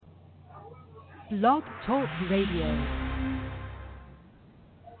Blog Talk Radio.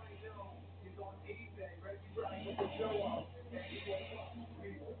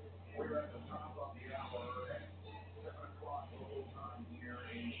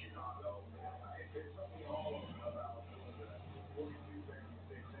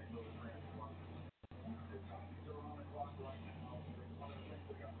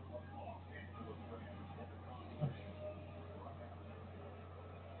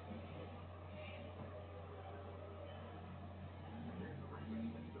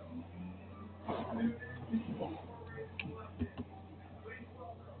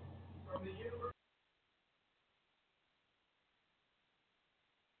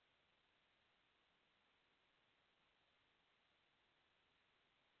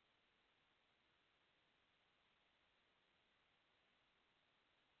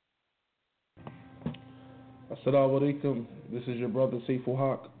 Assalamu alaikum. This is your brother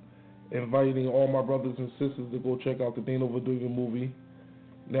SAIFUL-HAQQ, inviting all my brothers and sisters to go check out the DeenOverDunya movie,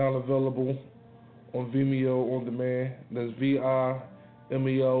 now available on Vimeo on demand. That's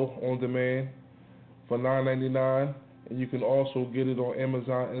Vimeo on demand for $9.99, and you can also get it on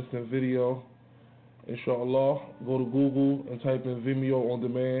Amazon Instant Video. Inshallah, go to Google and type in Vimeo on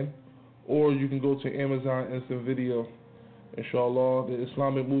demand, or you can go to Amazon Instant Video. Inshallah, the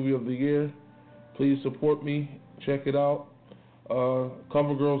Islamic movie of the year. Please support me. Check it out.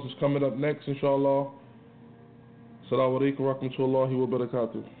 Cover Girls is coming up next, inshallah. Assalamu alaikum wa rahmatullahi wa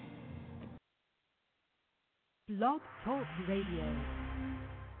barakatuh. Blog Talk Radio.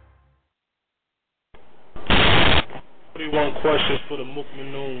 41 questions for the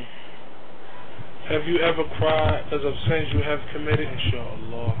Mu'minun. Have you ever cried because of sins you have committed?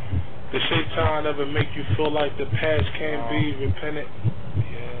 Inshallah. Did Shaitan ever make you feel like the past can't be repented?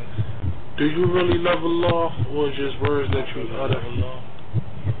 Yes. Do you really love Allah, or just words that you utter?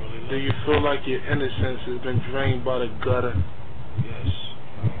 Do you feel like your innocence has been drained by the gutter? Yes.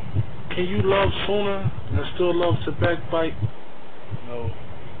 Can you love Sunnah and still love to backbite? No.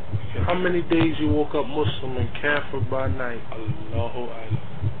 How many days you woke up Muslim and kafir by night? Allahu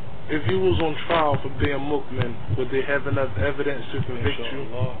Akbar. If you was on trial for being mu'min, would they have enough evidence to convict you?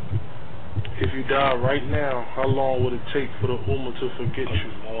 If you die right now, how long would it take for the Ummah to forget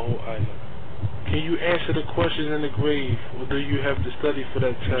you? Allahu Akbar. Can you answer the questions in the grave, or do you have to study for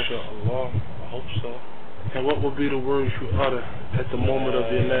that test? Inshallah, I hope so. And what will be the words you utter at the moment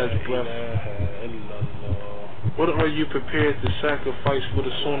of your last breath? What are you prepared to sacrifice for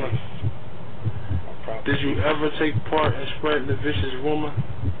the Sunnah? Did you ever take part in spreading the vicious rumor?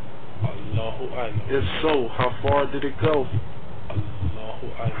 Allahu Akbar. If so, how far did it go? Allahu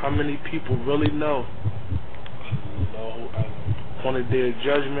Akbar. How many people really know? Allahu Akbar. On the day of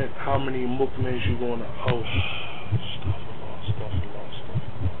judgment, how many mu'mins you gonna owe?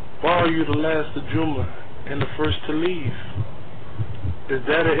 Why are you the last to Jummah and the first to leave? Is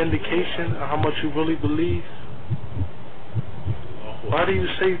that an indication of how much you really believe? Why do you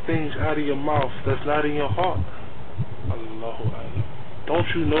say things out of your mouth that's not in your heart? Allahu Akbar. Don't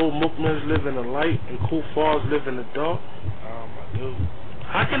you know mu'mins live in the light and kuffars live in the dark? I do.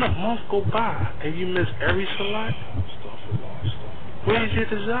 How can a month go by and you miss every salat? Where is your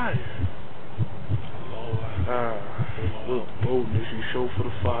desire? What boldness you show for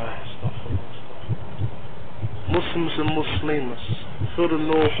the fire. Muslims and Muslimas, feel the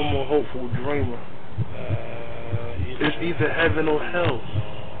north from a hopeful dreamer. It's either heaven or hell,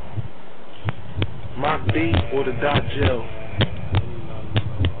 Mahdi or the Dajjal,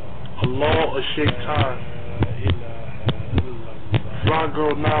 Allah or Shaitan, fly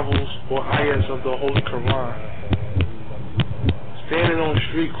girl novels or ayats of the Holy Quran. Standing on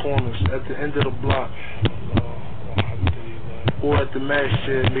street corners at the end of the block, or at the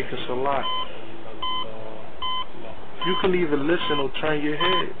masjid making salat. You can either listen or turn your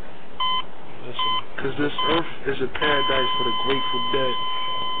head, because this earth is a paradise for the grateful dead.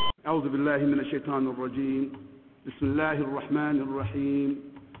 أعوذ بالله من الشيطان الرجيم. بسم الله الرحمن الرحيم.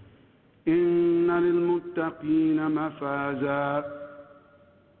 إن للمتقين مفازا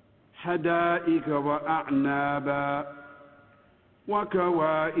حدائق وأعنابا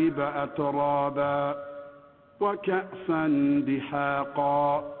وكواعب أترابا وكأسا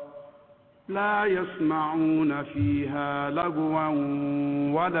دحاقا لا يسمعون فيها لغوا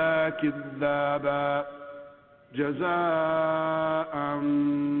ولا كذابا جزاء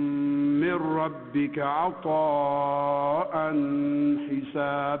من ربك عطاء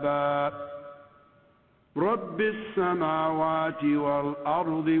حسابا رب السماوات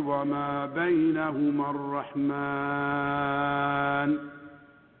والأرض وما بينهما الرحمن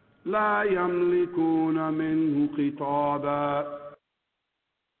لا يملكون منه خطابا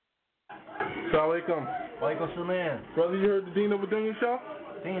Assalamualaikum. Walaikum salam. Brother, you heard the DeenOverDunya show?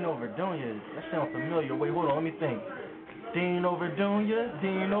 DeenOverDunya? That sounds familiar. Wait, hold on, let me think. DeenOverDunya? Yeah.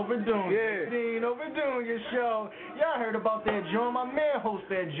 DeenOverDunya show. Y'all heard about that joint? My man hosts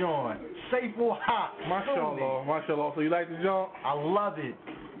that joint. SAIFUL-HAQQ. Mashallah. So you like the joint? I love it.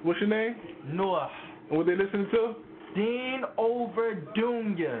 What's your name? Noah. And what they listening to?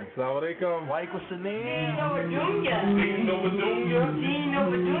 DeenOverDunya. Assalamualaikum. Walaikum salam. DeenOverDunya. DeenOverDunya.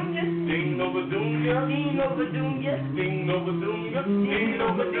 DeenOverDunya. DeenOverDunya. DeenOverDunya. DeenOverDunya.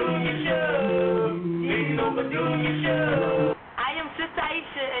 DeenOverDunya show. DeenOverDunya show. I am Sister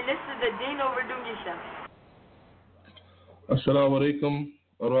Aisha, and this is the DeenOverDunya show. Assalamu alaikum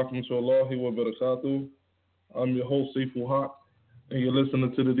wa rahmatullahi wa barakatuh. I'm your host, SAIFUL-HAQQ, and you're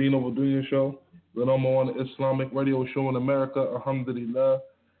listening to the DeenOverDunya show, the number one Islamic radio show in America, alhamdulillah.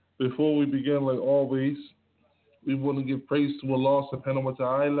 Before we begin, like always, we want to give praise to Allah subhanahu wa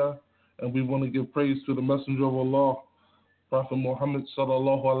ta'ala, and we want to give praise to the Messenger of Allah, Prophet Muhammad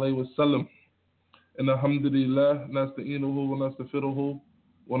sallallahu alayhi wa sallam. And alhamdulillah, nasta'inuhu wa nastaghfiruhu,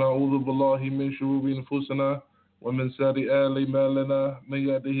 wa na'udhu billahi min shururi anfusina, wa min sayyi'ati a'malina, man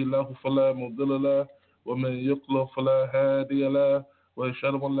yahdihillahu fala mudilla lahu, wa man yudlil fala hadiya lahu.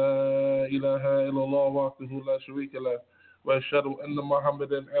 وأشهد أن لا إله إلا الله وحده لا شريك له وأشهد أن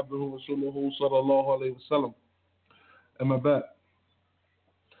محمدا عبده ورسوله صلى الله عليه وسلم. Amma ba'd.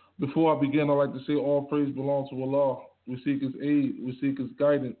 Before I begin, I'd like to say all praise belongs to Allah. We seek His aid, we seek His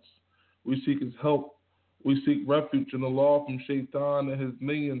guidance, we seek His help, we seek refuge in Allah from Shaitan and his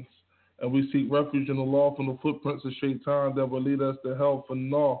minions, and we seek refuge in Allah from the footprints of Shaitan that will lead us to hell for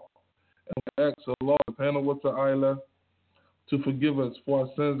Nar. And we ask Allah subhanahu wa ta'ala to forgive us for our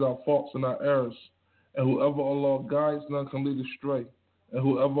sins, our faults, and our errors. And whoever Allah guides, none can lead astray. And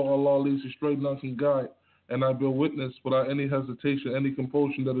whoever Allah leads astray, none can guide. And I bear witness without any hesitation, any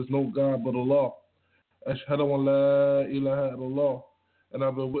compulsion, that is no God but Allah. Ashhadu an la ilaha illallah. And I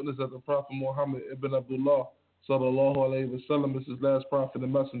bear witness that the Prophet Muhammad ibn Abdullah sallallahu alayhi wa sallam is his last prophet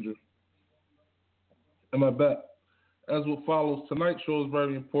and messenger. And my back. As what follows, tonight's show is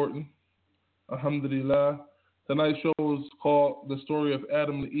very important. Alhamdulillah. Tonight's show is called The Story of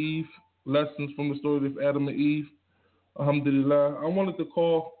Adam and Eve, Lessons from the Story of Adam and Eve. Alhamdulillah. I wanted to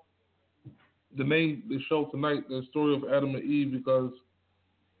call the name of the show tonight The Story of Adam and Eve because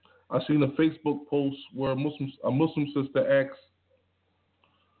I seen a Facebook post where a Muslim sister asked,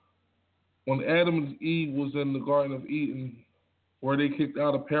 when Adam and Eve was in the Garden of Eden, were they kicked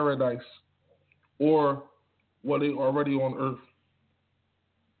out of paradise or were they already on earth?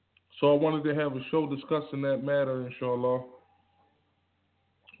 So I wanted to have a show discussing that matter, inshallah.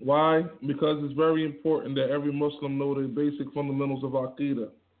 Why? Because it's very important that every Muslim know the basic fundamentals of Aqidah.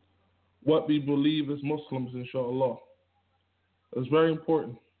 What we believe as Muslims, inshallah. It's very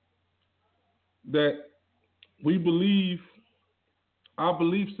important that we believe our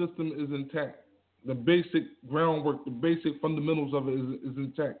belief system is intact. The basic groundwork, the basic fundamentals of it is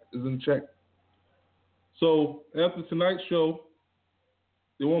intact, is in check. So after tonight's show,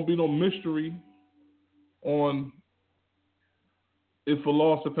 there won't be no mystery on if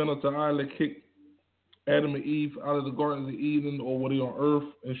Allah subhanahu wa ta'ala kicked Adam and Eve out of the Garden of Eden or were they on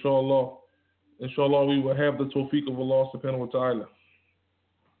earth. Inshallah. Inshallah, we will have the tawfiq of Allah subhanahu wa ta'ala.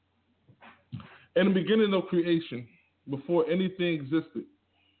 In the beginning of creation, before anything existed,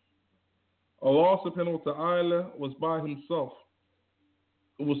 Allah subhanahu wa ta'ala was by himself.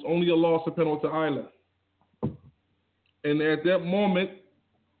 It was only Allah subhanahu wa ta'ala. And at that moment,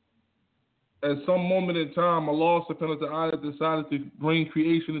 at some moment in time, Allah subhanahu wa ta'ala decided to bring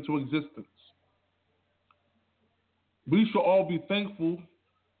creation into existence. We should all be thankful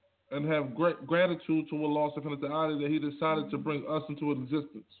and have great gratitude to Allah subhanahu wa ta'ala that He decided to bring us into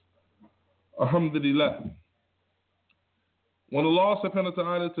existence. Alhamdulillah. When Allah subhanahu wa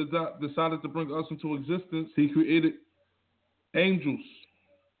ta'ala decided to bring us into existence, He created angels.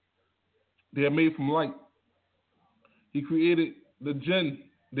 They are made from light. He created the jinn.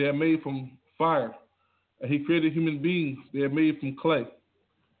 They are made from fire. And He created human beings. They are made from clay.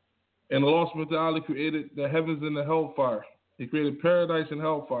 And Allah subhanahu wa ta'ala created the heavens and the hellfire. He created paradise and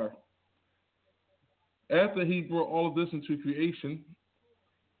hellfire. After He brought all of this into creation,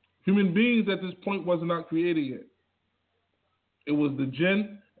 human beings at this point was not created yet. It was the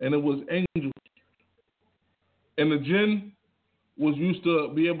jinn and it was angels. And the jinn was used to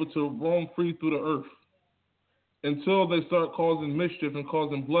be able to roam free through the earth until they start causing mischief and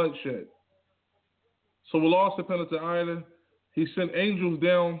causing bloodshed. So Allah subhanahu wa ta'ala, He sent angels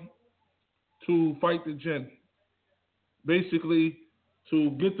down to fight the jinn. Basically,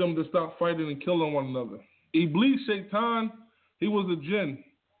 to get them to stop fighting and killing one another. Iblis, Shaitan, he was a jinn.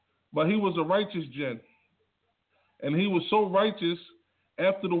 but he was a righteous jinn. And he was so righteous,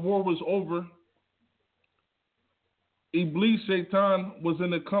 after the war was over, Iblis, Shaitan, was in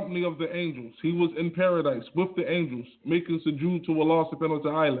the company of the angels. He was in paradise with the angels, making sujood to Allah subhanahu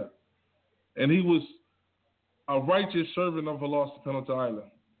wa ta'ala. And he was a righteous servant of Allah subhanahu wa ta'ala.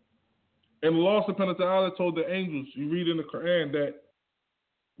 And Allah subhanahu wa ta'ala told the angels, you read in the Quran, that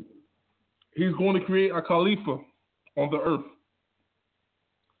he's going to create a Khalifa on the earth.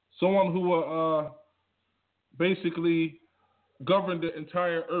 Someone who will basically govern the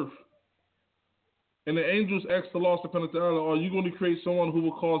entire earth. And the angels asked Allah subhanahu wa ta'ala, are you going to create someone who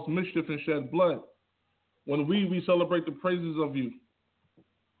will cause mischief and shed blood? When we celebrate the praises of you.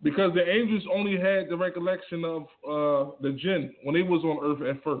 Because the angels only had the recollection of the jinn when they was on earth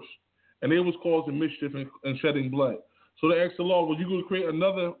at first. And they was causing mischief and shedding blood. So they asked Allah, well, you going to create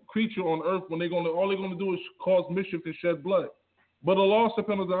another creature on earth when all they're going to do is cause mischief and shed blood. But Allah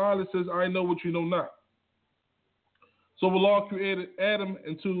subhanahu wa ta'ala says, I know what you know not. So Allah created Adam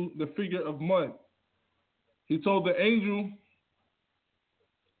into the figure of mud. He told the angel,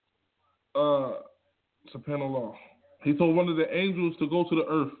 subhanallah, he told one of the angels to go to the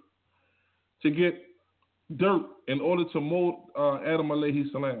earth to get dirt in order to mold Adam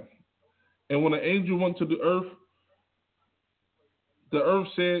alayhi salam. And when the angel went to the earth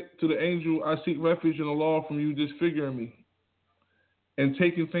said to the angel, I seek refuge in Allah from you disfiguring me and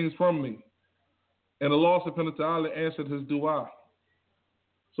taking things from me. And Allah subhanahu wa ta'ala answered his dua.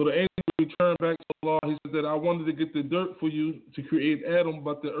 So the angel returned back to Allah. He said that I wanted to get the dirt for you to create Adam,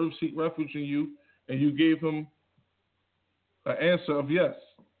 but the earth seek refuge in you. And you gave him an answer of yes.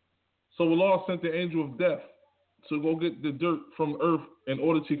 So Allah sent the angel of death to go get the dirt from earth in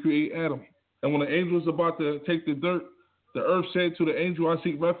order to create Adam. And when the angel was about to take the dirt, the earth said to the angel, I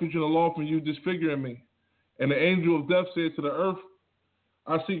seek refuge in Allah from you disfiguring me. And the angel of death said to the earth,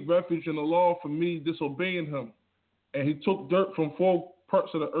 I seek refuge in Allah from me disobeying him. And he took dirt from 4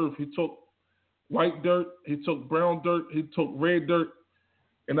 parts of the earth. He took white dirt, he took brown dirt, he took red dirt,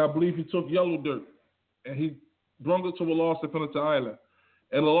 and I believe he took yellow dirt. And he brought it to Allah subhanahu wa ta'ala.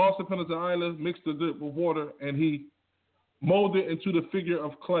 And Allah subhanahu wa ta'ala mixed the dirt with water, and he molded it into the figure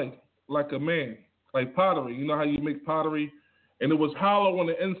of clay, like a man, like pottery. You know how you make pottery? And it was hollow on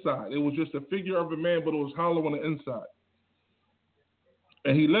the inside. It was just a figure of a man, but it was hollow on the inside.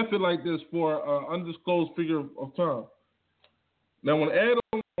 And he left it like this for an undisclosed figure of time. Now, when Adam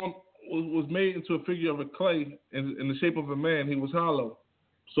was made into a figure of a clay in the shape of a man, he was hollow.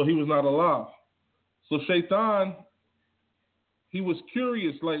 So he was not alive. So Shaitan, he was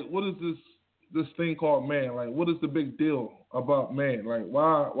curious, like, what is this thing called man? Like, what is the big deal about man? Like,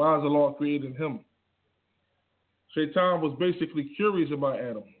 why is the Lord creating him? Shaitan was basically curious about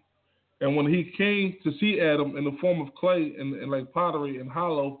Adam. And when he came to see Adam in the form of clay and like pottery and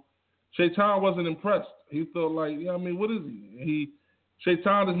hollow, Shaitan wasn't impressed. He thought like, yeah, I mean, what is he?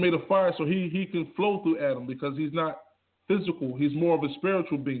 Shaitan is made of fire, so he can flow through Adam because he's not physical. He's more of a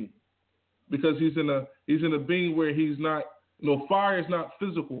spiritual being because he's in a being where he's not, fire is not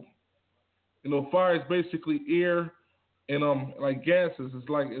physical. Fire is basically air and like gases.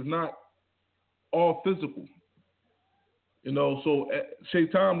 It's not all physical. So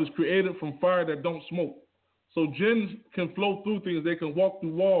Shaitan was created from fire that don't smoke. So jinns can flow through things. They can walk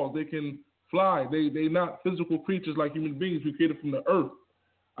through walls. They can fly. They not physical creatures like human beings. We created from the earth.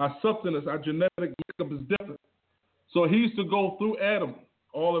 Our substance, our genetic makeup is different. So he used to go through Adam,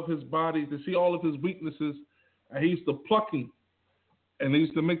 all of his body, to see all of his weaknesses, and he used to pluck him. And he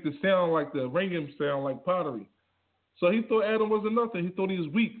used to make the sound like the ringing sound like pottery. So he thought Adam wasn't nothing. He thought he was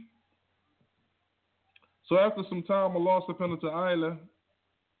weak. So after some time, Allah subhanahu wa ta'ala,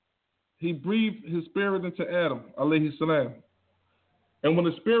 he breathed his spirit into Adam, alayhi salam. And when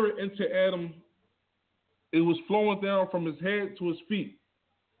the spirit entered Adam, it was flowing down from his head to his feet.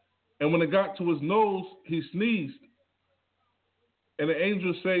 And when it got to his nose, he sneezed. And the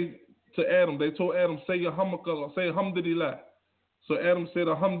angels say to Adam, they told Adam, say Yahamakallah, say Alhamdulillah. So Adam said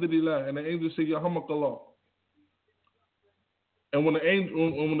Alhamdulillah, and the angels said Yahamakallah. And when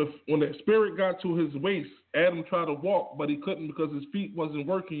the spirit got to his waist, Adam tried to walk, but he couldn't because his feet wasn't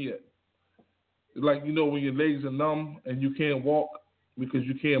working yet. Like, when your legs are numb and you can't walk because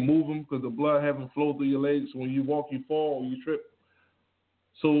you can't move them because the blood haven't flowed through your legs. So when you walk, you fall or you trip.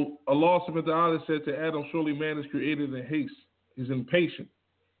 So Allah subhanahu wa ta'ala said to Adam, surely man is created in haste. He's impatient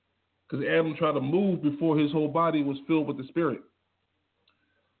because Adam tried to move before his whole body was filled with the spirit.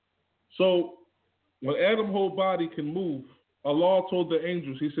 So when Adam's whole body can move, Allah told the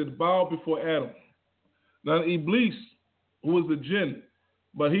angels, he said, bow before Adam. Now Iblis, who was the jinn,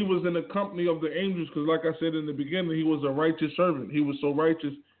 but he was in the company of the angels because like I said in the beginning, he was a righteous servant. He was so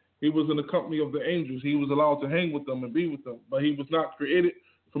righteous, he was in the company of the angels. He was allowed to hang with them and be with them. But he was not created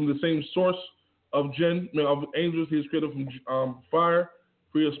from the same source of jinn, of angels. He was created from fire,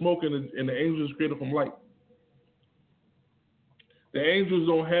 free of smoke, and the angels created from light. The angels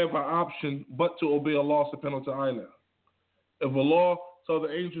don't have an option but to obey Allah subhanahu wa ta'ala. If Allah tells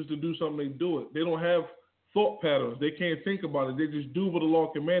the angels to do something, they do it. They don't have thought patterns. They can't think about it. They just do what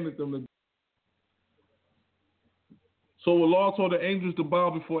Allah commanded them to do. So Allah told the angels to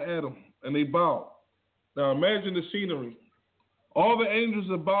bow before Adam, and they bowed. Now imagine the scenery. All the angels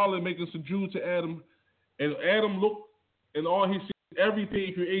are bowing, making sujood to Adam, and Adam looked, and all he sees, everything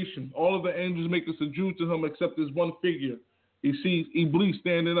in creation, all of the angels making sujood to him except this one figure. He sees Iblis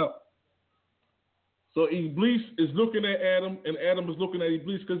standing up. So Iblis is looking at Adam, and Adam is looking at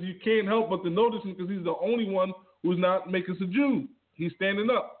Iblis, because you can't help but to notice him, because he's the only one who's not making sujood. He's standing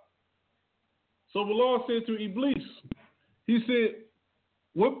up. So Allah said to Iblis, he said,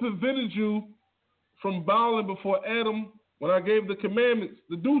 what prevented you from bowing before Adam when I gave the commandments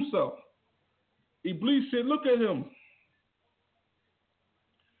to do so? Iblis said, look at him.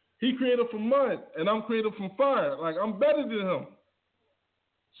 He created from mud, and I'm created from fire. Like, I'm better than him.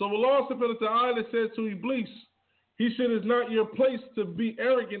 So Allah subhanahu wa ta'ala said to Iblis, he said, it's not your place to be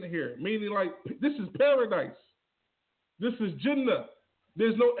arrogant here. Meaning, like, this is paradise. This is Jannah.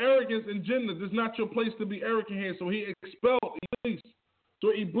 There's no arrogance in Jannah. This is not your place to be arrogant here. So he expelled Iblis.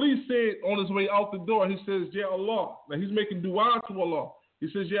 So Iblis said on his way out the door, he says, Ya Allah. Now he's making dua to Allah. He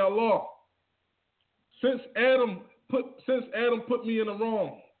says, Ya Allah, since Adam put me in the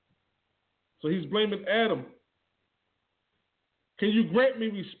wrong, so he's blaming Adam, can you grant me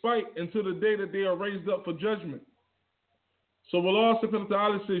respite until the day that they are raised up for judgment? So Allah subhanahu wa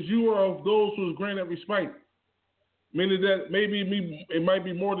ta'ala says, you are of those who is granted respite. Meaning that maybe it might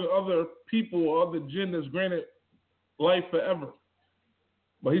be more than other people or other jinn that's granted life forever.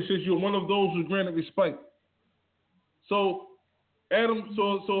 But he says you're one of those who's granted respite. So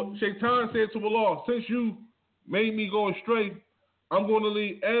so Shaitan said to Allah, since you made me go astray, I'm going to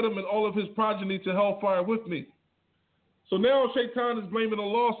lead Adam and all of his progeny to hellfire with me. So now Shaitan is blaming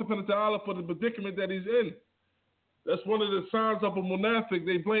Allah subhanahu wa ta'ala for the predicament that he's in. That's one of the signs of a munafiq.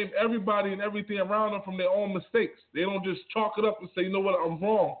 They blame everybody and everything around them from their own mistakes. They don't just chalk it up and say, you know what, I'm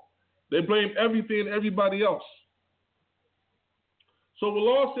wrong. They blame everything and everybody else. So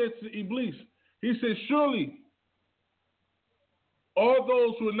Allah said to Iblis, he said, surely all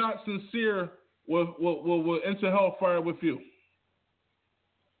those who are not sincere will enter hellfire with you.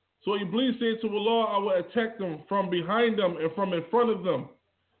 So Iblis said to Allah, I will attack them from behind them and from in front of them,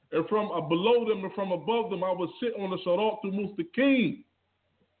 and from below them and from above them. I will sit on the Siratul Mustaqim.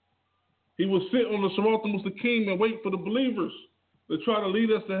 He will sit on the Siratul Mustaqim and wait for the believers to try to lead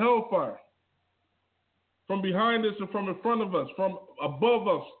us to hellfire. From behind us and from in front of us, from above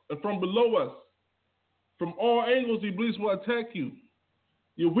us and from below us. From all angles, Iblis will attack you.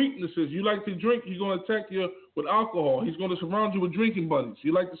 Your weaknesses. You like to drink, he's going to attack you with alcohol. He's going to surround you with drinking buddies.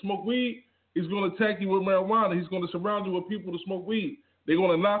 You like to smoke weed, he's going to attack you with marijuana. He's going to surround you with people to smoke weed. They're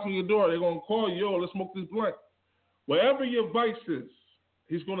going to knock on your door. They're going to call you, yo, let's smoke this blunt. Wherever your vice is,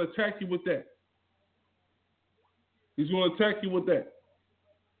 he's going to attack you with that. He's going to attack you with that.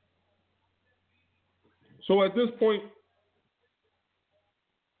 So at this point,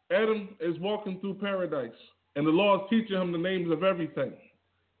 Adam is walking through paradise, and the Lord is teaching him the names of everything.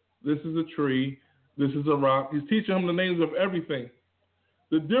 This is a tree. This is a rock. He's teaching him the names of everything.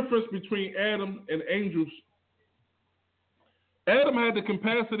 The difference between Adam and angels, Adam had the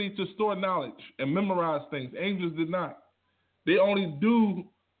capacity to store knowledge and memorize things. Angels did not. They only do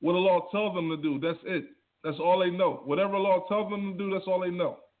what Allah tells them to do. That's it. That's all they know. Whatever Allah tells them to do, that's all they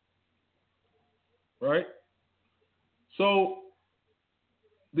know. Right? So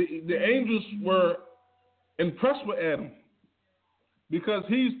the angels were impressed with Adam because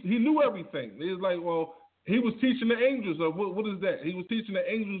he knew everything. He was like, well, he was teaching the angels. What is that? He was teaching the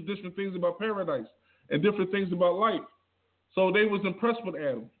angels different things about paradise and different things about life. So they was impressed with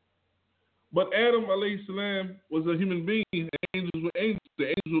Adam. But Adam, alayhi salam, was a human being. The angels were angels. The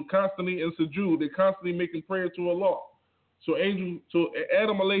angels were constantly in sujood. They constantly making prayer to Allah. So Adam,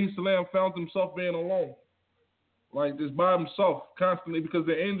 alayhi salam, found himself being alone. Like just by himself constantly, because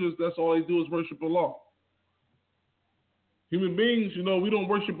the angels, that's all they do is worship Allah. Human beings, we don't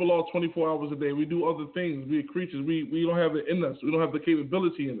worship Allah 24 hours a day. We do other things. We are creatures. We don't have it in us. We don't have the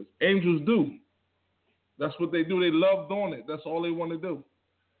capability in us. Angels do. That's what they do. They love doing it. That's all they want to do.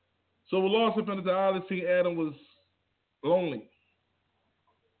 So Allah subhanahu wa ta'ala see Adam was lonely.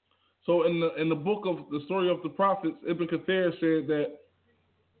 So in the book of the story of the prophets, Ibn Kathir said that,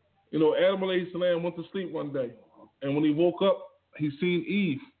 Adam alayhi salam went to sleep one day. And when he woke up, he seen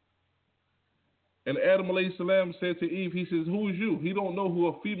Eve And Adam alayhi salam said to Eve, he says, who is you? He don't know who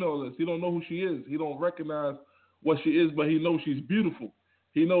a female is. He don't know who she is. He don't recognize what she is, but he knows she's beautiful.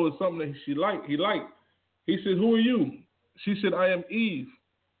 He knows it's something that he liked. He said, who are you? She said, I am Eve.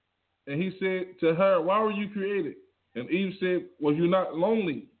 And he said to her, why were you created? And Eve said, was you not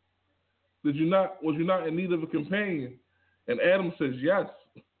lonely? Was you not in need of a companion? And Adam says, yes.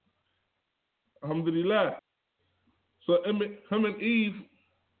 Alhamdulillah. So him and Eve,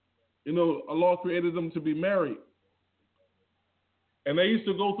 Allah created them to be married. And they used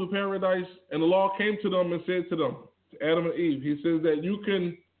to go through paradise, and Allah came to them and said to them, to Adam and Eve, he says that you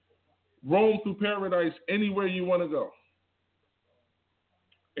can roam through paradise anywhere you want to go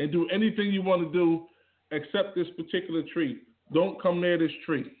and do anything you want to do except this particular tree. Don't come near this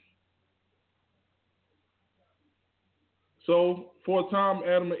tree. So for a time,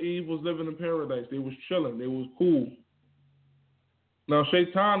 Adam and Eve was living in paradise. They was chilling. They was cool. Now,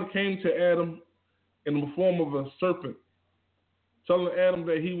 Shaitan came to Adam in the form of a serpent, telling Adam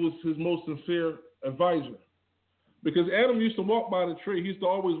that he was his most sincere advisor. Because Adam used to walk by the tree. He used to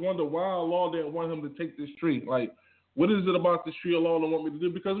always wonder why Allah didn't want him to take this tree. Like, what is it about this tree Allah don't want me to do?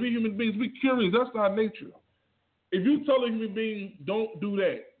 Because we human beings, we curious. That's our nature. If you tell a human being, don't do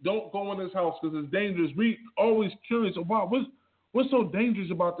that, don't go in this house because it's dangerous, we always curious about what's so dangerous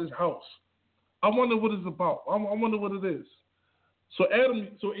about this house. I wonder what it's about. I wonder what it is. So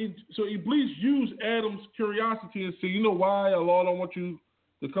Iblis used Adam's curiosity and said, you know why Allah don't want you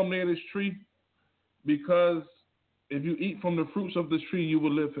to come near this tree? Because if you eat from the fruits of this tree, you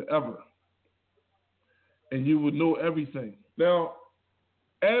will live forever. And you would know everything. Now,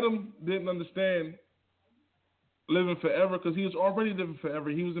 Adam didn't understand living forever because he was already living forever.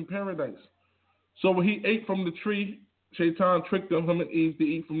 He was in paradise. So when he ate from the tree, Shaitan tricked him and Eve to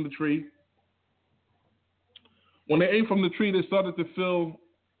eat from the tree. When they ate from the tree, they started to feel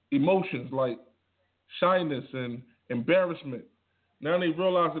emotions like shyness and embarrassment. Now they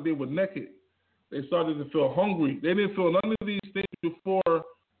realized that they were naked. They started to feel hungry. They didn't feel none of these things before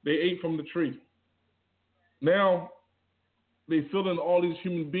they ate from the tree. Now they feel in all these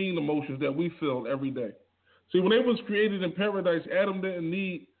human being emotions that we feel every day. See, when they was created in paradise, Adam didn't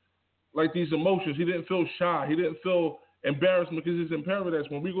need like these emotions. He didn't feel shy. He didn't feel embarrassment because he's in paradise.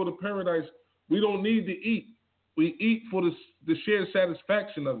 When we go to paradise, we don't need to eat. We eat for the shared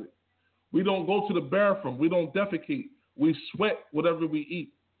satisfaction of it. We don't go to the bathroom. We don't defecate. We sweat whatever we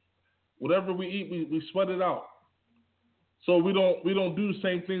eat. Whatever we eat, we sweat it out. So we don't do the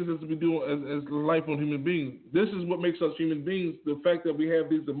same things as we do as life on human beings. This is what makes us human beings, the fact that we have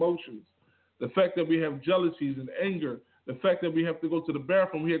these emotions, the fact that we have jealousies and anger, the fact that we have to go to the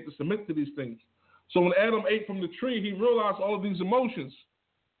bathroom, we have to submit to these things. So when Adam ate from the tree, he realized all of these emotions.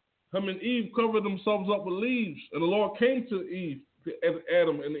 Him and Eve covered themselves up with leaves. And the Lord came to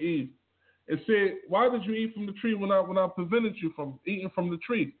Adam and Eve, and said, why did you eat from the tree when I prevented you from eating from the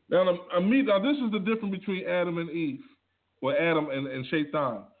tree? Now this is the difference between Adam and Eve, or Adam and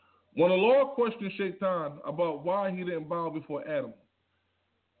Shaitan. When the Lord questioned Shaitan about why he didn't bow before Adam,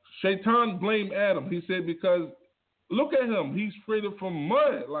 Shaitan blamed Adam. He said, because look at him. He's created from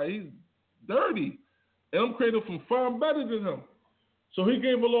mud. Like, he's dirty. And I'm created from far better than him. So he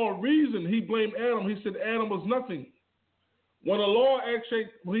gave Allah a reason. He blamed Adam. He said Adam was nothing. When Allah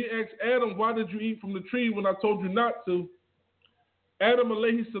asked Adam, why did you eat from the tree when I told you not to? Adam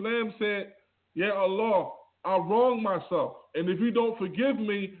alayhi salam said, yeah, Allah, I wronged myself. And if you don't forgive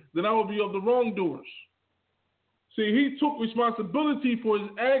me, then I will be of the wrongdoers. See, he took responsibility for his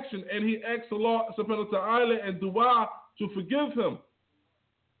action, and he asked Allah subhanahu wa ta'ala and dua to forgive him.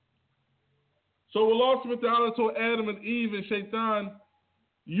 So Allah subhanahu wa ta'ala told Adam and Eve and Shaitan,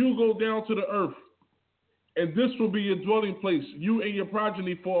 you go down to the earth, and this will be your dwelling place, you and your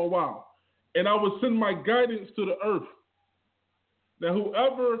progeny for a while. And I will send my guidance to the earth. Now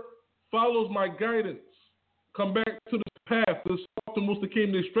whoever follows my guidance, come back to this path, the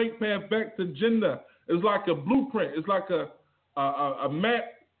Mustaqim, the straight path back to Jannah. It's like a blueprint. It's like a map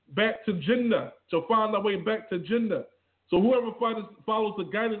back to Jannah, to find our way back to Jannah. So whoever follows the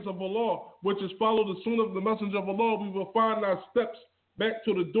guidance of Allah, which is follow the sunnah of the messenger of Allah, we will find our steps back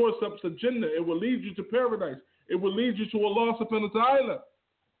to the doorsteps of Jannah. It will lead you to paradise. It will lead you to Allah subhanahu wa ta'ala.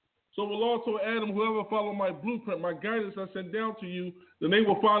 So Allah told Adam, whoever follow my blueprint, my guidance I sent down to you, then they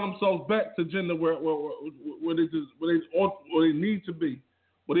will find themselves back to Jannah where they need to be,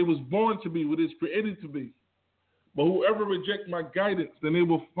 where they was born to be, where they was created to be. But whoever rejects my guidance, then they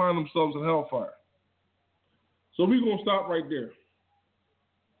will find themselves in hellfire. So we're going to stop right there.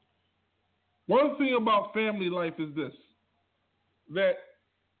 One thing about family life is this, that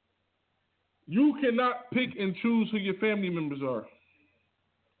you cannot pick and choose who your family members are.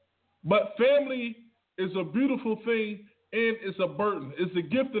 But family is a beautiful thing, and it's a burden. It's a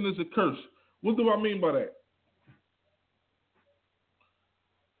gift and it's a curse. What do I mean by that?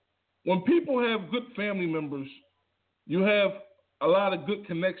 When people have good family members, you have a lot of good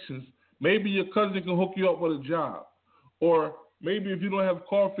connections. Maybe your cousin can hook you up with a job. Or maybe if you don't have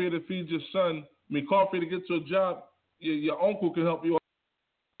car fare to feed your son, car fare to get to a job, your uncle can help you out.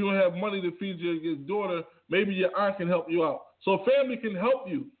 If you don't have money to feed your daughter, maybe your aunt can help you out. So family can help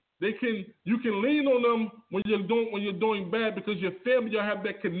you. You can lean on them when you're doing bad, because your family, y'all have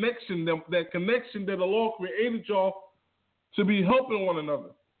that connection that Allah created y'all to be helping one another.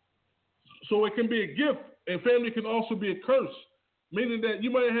 So it can be a gift, and family can also be a curse, meaning that you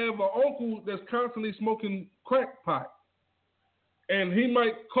might have an uncle that's constantly smoking crack pot, and he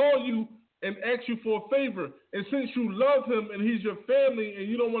might call you and ask you for a favor, and since you love him and he's your family and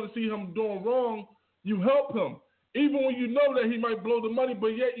you don't want to see him doing wrong, you help him. Even when you know that he might blow the money,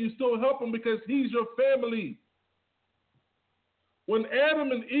 but yet you still help him because he's your family. When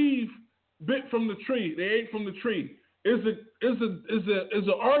Adam and Eve bit from the tree, they ate from the tree. Is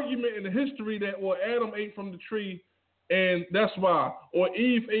an argument in the history that Adam ate from the tree, and that's why, or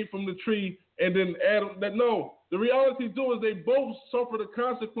Eve ate from the tree, and then Adam. No, the reality is they both suffer the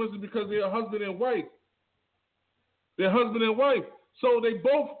consequences because they're husband and wife. They're husband and wife, so they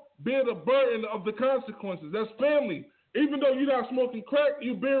both bear the burden of the consequences. That's family. Even though you're not smoking crack,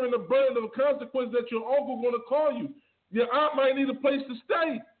 you're bearing the burden of the consequence that your uncle going to call you. Your aunt might need a place to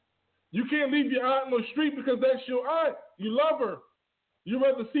stay. You can't leave your aunt on the street because that's your aunt. You love her. You'd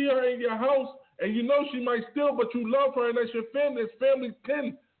rather see her in your house, and you know she might steal, but you love her, and that's your family. It's family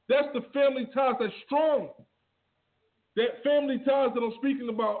kin. That's the family ties that's strong. That family ties that I'm speaking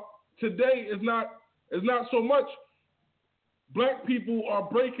about today is not so much. Black people are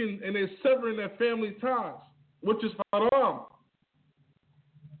breaking and they're severing their family ties, which is haram.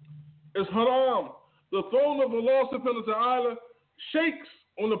 It's haram. The throne of Allah subhanahu wa ta'ala shakes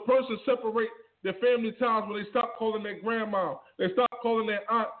when the person separate their family ties, when they stop calling their grandma, they stop calling their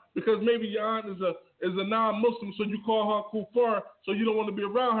aunt, because maybe your aunt is a non-Muslim, so you call her kuffar, so you don't want to be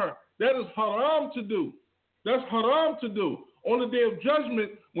around her. That is haram to do. That's haram to do. On the day of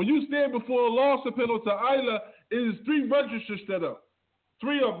judgment, when you stand before Allah subhanahu wa ta'ala, it is 3 registers set up.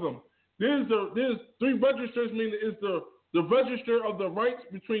 3 of them. There's 3 registers, meaning it's the register of the rights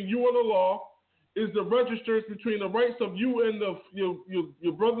between you and Allah, is the registers between the rights of you and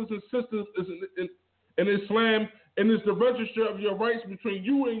your brothers and sisters in Islam, and it's the register of your rights between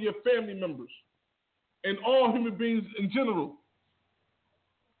you and your family members and all human beings in general.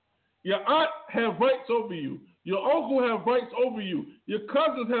 Your aunt have rights over you. Your uncle have rights over you. Your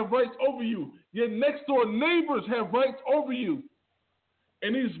cousins have rights over you. Your next door neighbors have rights over you.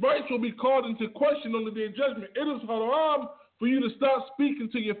 And these rights will be called into question on the day of judgment. It is haram for you to stop speaking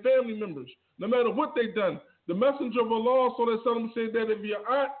to your family members, no matter what they've done. The Messenger of Allah said that if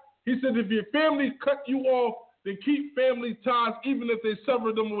your aunt, he said, if your family cut you off, then keep family ties even if they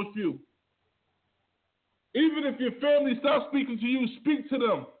sever them with you. Even if your family stops speaking to you, speak to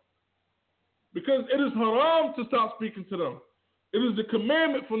them. Because it is haram to stop speaking to them. It is a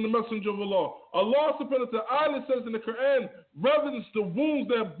commandment from the Messenger of Allah. Allah subhanahu wa ta'ala says in the Quran, reverence the wounds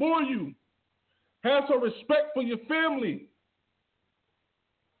that bore you. Have some respect for your family.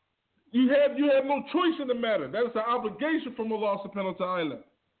 You have no choice in the matter. That is an obligation from Allah subhanahu wa ta'ala.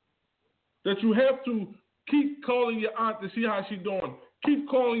 That you have to keep calling your aunt to see how she's doing. Keep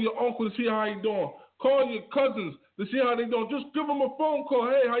calling your uncle to see how he's doing. Call your cousins to see how they're doing. Just give them a phone call.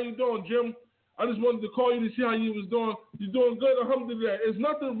 Hey, how you doing, Jim? I just wanted to call you to see how you was doing. You're doing good, alhamdulillah. There's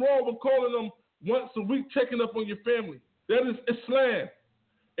nothing wrong with calling them once a week, checking up on your family. That is Islam.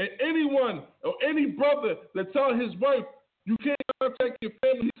 And anyone or any brother that tells his wife, you can't contact your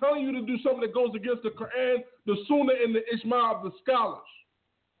family, he's telling you to do something that goes against the Quran, the Sunnah, and the Ijma of the scholars.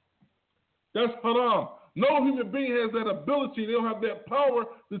 That's haram. No human being has that ability. They don't have that power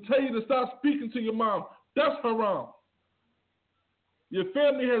to tell you to stop speaking to your mom. That's haram. Your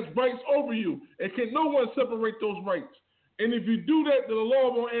family has rights over you, and can no one separate those rights. And if you do that, then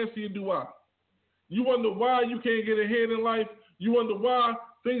Allah won't answer your dua. You wonder why you can't get ahead in life. You wonder why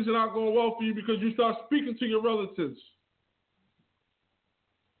things are not going well for you, because you start speaking to your relatives.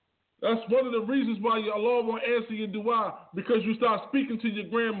 That's one of the reasons why Allah won't answer your dua, because you start speaking to your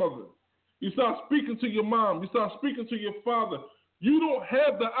grandmother. You start speaking to your mom. You start speaking to your father. You don't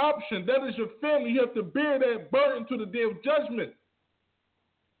have the option. That is your family. You have to bear that burden to the day of judgment.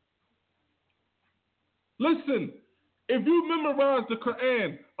 Listen, if you memorize the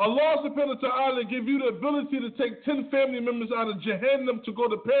Quran, Allah subhanahu wa ta'ala give you the ability to take 10 family members out of Jahannam to go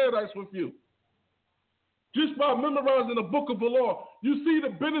to paradise with you. just by memorizing the book of the law. You see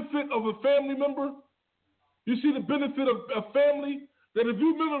the benefit of a family member? You see the benefit of a family? That if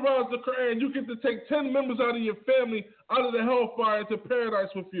you memorize the Quran, you get to take 10 members out of your family out of the hellfire into paradise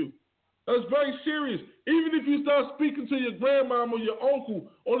with you. That's very serious. Even if you start speaking to your grandmom or your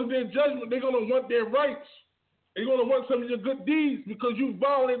uncle on their judgment, they're going to want their rights. They're going to want some of your good deeds because you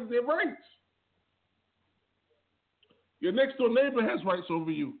violated their rights. Your next door neighbor has rights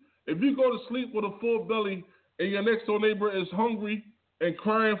over you. If you go to sleep with a full belly and your next door neighbor is hungry and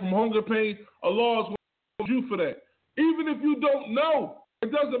crying from hunger pain, Allah is going to hold you for that. Even if you don't know, it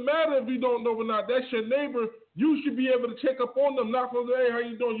doesn't matter if you don't know or not. That's your neighbor. You should be able to check up on them. Knock on the, hey, how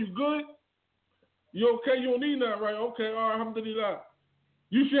you doing? You good? You okay? You don't need that, right? Okay, all right, alhamdulillah.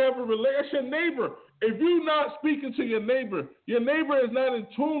 You should have a relation. That's your neighbor. If you're not speaking to your neighbor is not in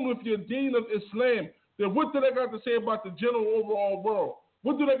tune with your deen of Islam, then what do they got to say about the general overall world?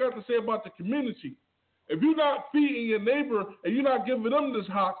 What do they got to say about the community? If you're not feeding your neighbor and you're not giving them this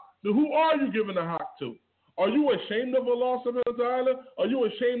haqq, then who are you giving the haqq to? Are you ashamed of Allah subhanahu wa ta'ala? Are you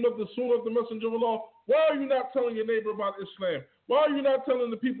ashamed of the sunnah of the Messenger of Allah? Why are you not telling your neighbor about Islam? Why are you not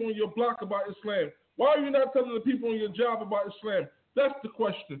telling the people on your block about Islam? Why are you not telling the people on your job about Islam? That's the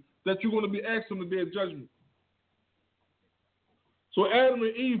question that you're going to be asked on the day of judgment. So Adam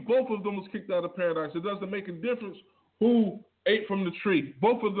and Eve, both of them was kicked out of paradise. It doesn't make a difference who ate from the tree.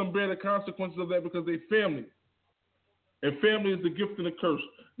 Both of them bear the consequences of that because they family. And family is the gift and the curse.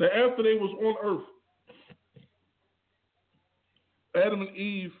 Now after they was on earth, Adam and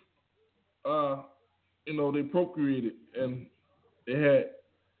Eve, they procreated and they had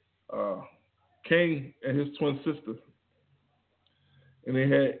Cain and his twin sister, and they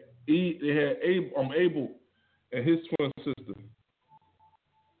had Abel and his twin sister.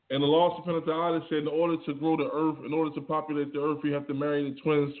 And Allah subhanahu wa ta'ala said, in order to grow the earth, in order to populate the earth, you have to marry the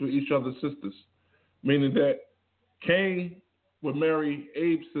twins to each other's sisters, meaning that Cain would marry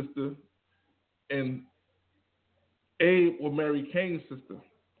Abel's sister, and Abe will marry Cain's sister.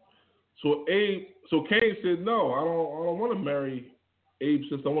 So Cain said, no, I don't want to marry Abe's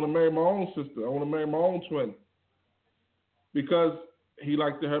sister. I want to marry my own sister. I want to marry my own twin. Because he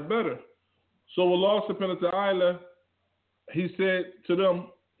liked her better. So Allah subhanahu wa ta'ala, he said to them,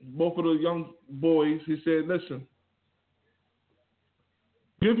 both of the young boys, he said, listen,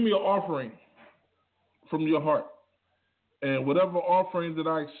 give me an offering from your heart. And whatever offering that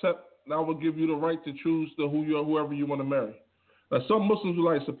I accept, I will give you the right to choose whoever you want to marry. Now, some Muslims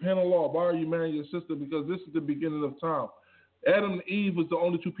are like, subhanAllah, why are you marrying your sister? Because this is the beginning of time. Adam and Eve was the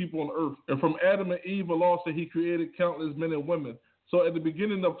only two people on earth. And from Adam and Eve, Allah said he created countless men and women. So at the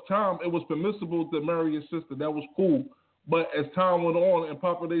beginning of time, it was permissible to marry your sister. That was cool. But as time went on and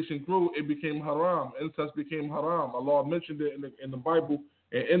population grew, it became haram. Incest became haram. Allah mentioned it in the Bible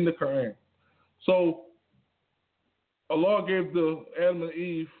and in the Quran. So Allah gave the Adam and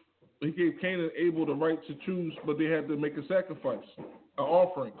Eve, he gave Cain and Abel the right to choose, but they had to make a sacrifice, an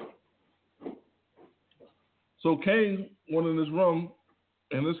offering. So Cain went in his room,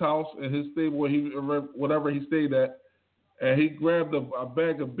 in his house, in his stable, whatever he stayed at, and he grabbed a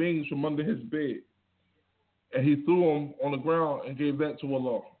bag of beans from under his bed, and he threw them on the ground and gave that to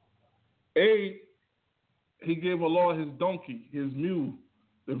Allah. Abe, he gave Allah his donkey, his mule,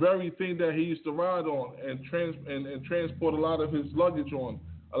 the very thing that he used to ride on and transport a lot of his luggage on,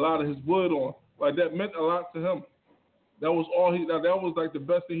 a lot of his wood on. Like, that meant a lot to him. That was all that was like the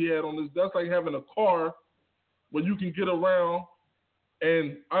best thing he had on this. That's like having a car where you can get around,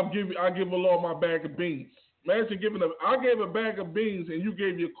 and I give Allah my bag of beans. Imagine I gave a bag of beans and you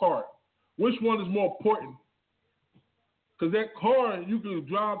gave your car. Which one is more important? Because that car, you can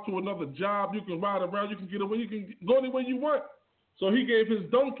drive to another job, you can ride around, you can get away, you can go anywhere you want. So he gave his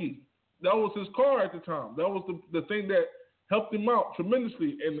donkey. That was his car at the time. That was the thing that helped him out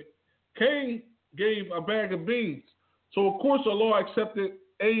tremendously. And Cain gave a bag of beans. So, of course, Allah accepted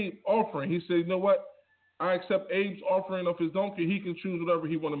Abe's offering. He said, you know what? I accept Abe's offering of his donkey. He can choose whatever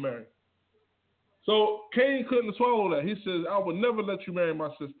he want to marry. So Cain couldn't swallow that. He says, I will never let you marry my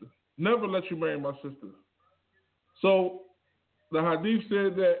sister. Never let you marry my sister. So the hadith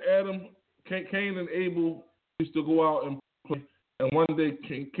said that Cain and Abel used to go out and play. And one day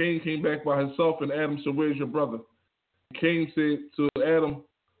Cain came back by himself, and Adam said, where's your brother? Cain said to Adam,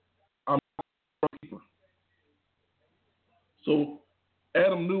 I'm not a keeper. So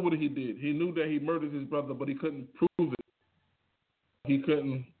Adam knew what he did. He knew that he murdered his brother, but he couldn't prove it. He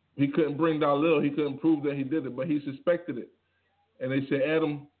couldn't bring Dalil. He couldn't prove that he did it, but he suspected it. And they said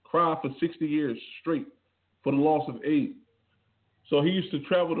Adam cried for 60 years straight for the loss of Abe. So he used to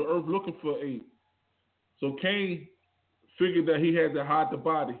travel the earth looking for Abe. So Cain figured that he had to hide the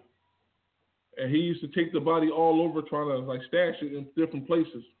body. and he used to take the body all over, trying to like stash it in different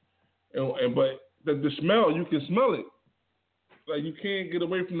places. But the smell, you can smell it. Like you can't get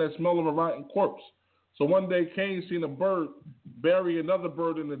away from that smell of a rotten corpse. So one day Cain seen a bird bury another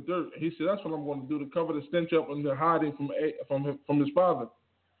bird in the dirt. He said, "That's what I'm going to do to cover the stench up and to hiding from his father."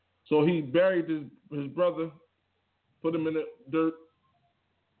 So he buried his brother, put him in the dirt,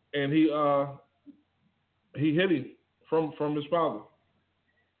 and he hid him from his father.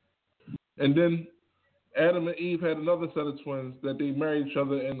 And then Adam and Eve had another set of twins that they married each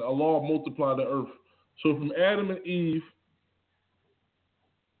other, and Allah multiplied the earth. So from Adam and Eve,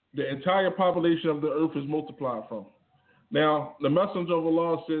 the entire population of the earth is multiplied from. Now, the Messenger of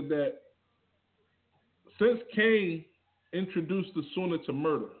Allah said that since Cain introduced the sunnah to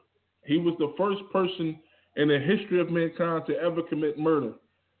murder, he was the first person in the history of mankind to ever commit murder.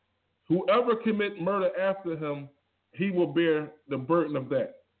 Whoever commit murder after him, he will bear the burden of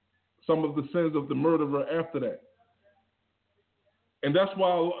that. Some of the sins of the murderer after that. And that's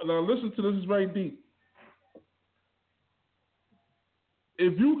why, now listen to this, is very deep.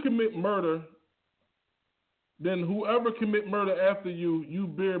 If you commit murder, then whoever commit murder after you, you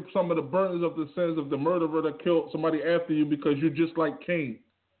bear some of the burdens of the sins of the murderer that killed somebody after you, because you're just like Cain.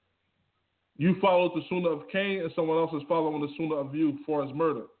 You followed the sunnah of Cain, and someone else is following the sunnah of you for his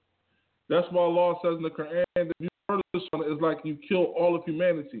murder. That's why Allah says in the Quran that if you murder someone, it's like you kill all of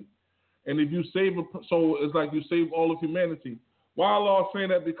humanity. And if you save a soul, it's like you save all of humanity. Why Allah saying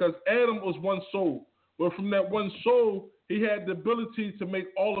that? Because Adam was one soul. But from that one soul, he had the ability to make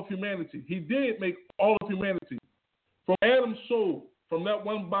all of humanity. He did make all of humanity. From Adam's soul, from that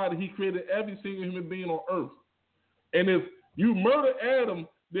one body, he created every single human being on earth. And if you murder Adam,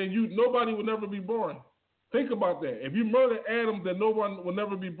 then nobody will never be born. Think about that. If you murder Adam, then no one will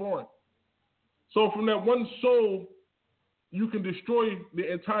never be born. So from that one soul, you can destroy the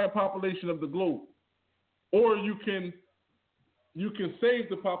entire population of the globe. Or you can save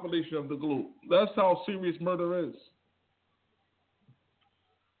the population of the globe. That's how serious murder is.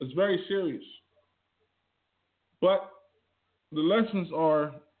 It's very serious. But the lessons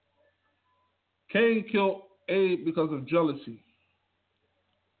are, Cain killed Abe because of jealousy.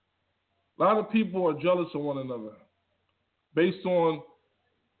 A lot of people are jealous of one another based on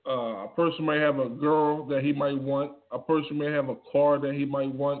a person may have a girl that he might want, a person may have a car that he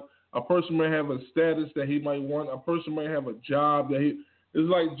might want, a person may have a status that he might want, a person may have a job that it's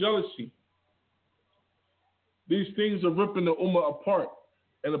like jealousy. These things are ripping the ummah apart.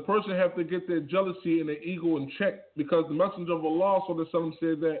 And the person have to get their jealousy and their ego in check, because the Messenger of Allah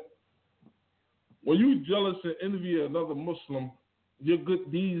said that when you jealous and envy another Muslim, your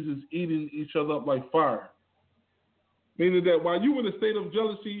good deeds is eating each other up like fire. Meaning that while you in a state of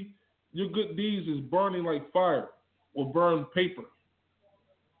jealousy, your good deeds is burning like fire or burn paper.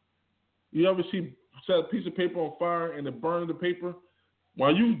 You ever set a piece of paper on fire and it burned the paper?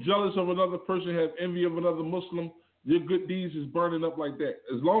 While you jealous of another person, have envy of another Muslim, your good deeds is burning up like that.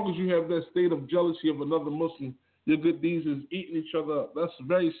 As long as you have that state of jealousy of another Muslim, your good deeds is eating each other up. That's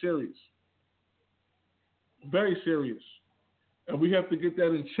very serious. Very serious. And we have to get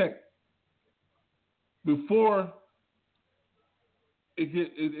that in check before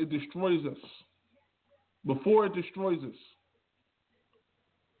it destroys us. Before it destroys us.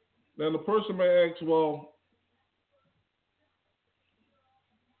 Now the person may ask, well,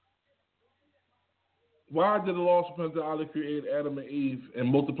 why did Allah subhanahu wa ta'ala create Adam and Eve and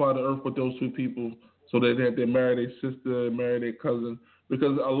multiply the earth with those two people so that they marry their sister and marry their cousin?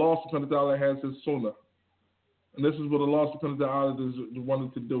 Because Allah subhanahu wa ta'ala has his sunnah. And this is what Allah subhanahu wa ta'ala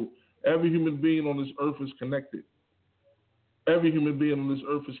wanted to do. Every human being on this earth is connected. Every human being on this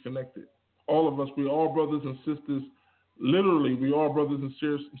earth is connected. All of us, we are all brothers and sisters. Literally, we are brothers and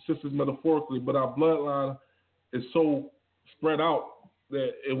sisters metaphorically, but our bloodline is so spread out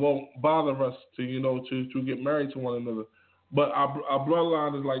that it won't bother us to get married to one another. But our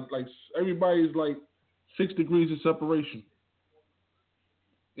bloodline is like everybody's like 6 degrees of separation.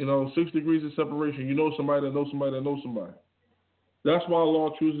 6 degrees of separation. You know somebody that knows somebody that knows somebody. That's why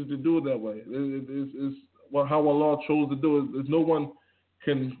Allah chooses to do it that way. It's how Allah chose to do it. No one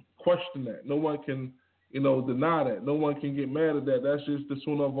can question that. No one can, deny that. No one can get mad at that. That's just the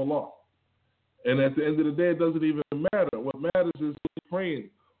sunnah of Allah. And at the end of the day, it doesn't even matter. What matters is praying,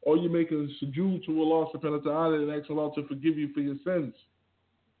 or you making sujood to Allah subhanahu wa ta'ala and asking Allah to forgive you for your sins.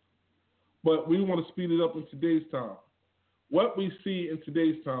 But we want to speed it up in today's time. What we see in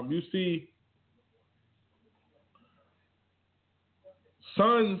today's time, you see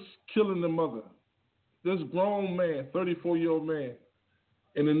sons killing the mother. This grown man, 34-year-old man,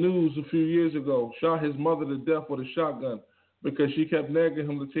 in the news a few years ago, shot his mother to death with a shotgun because she kept nagging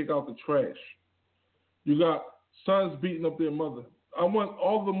him to take out the trash. You got sons beating up their mother. I want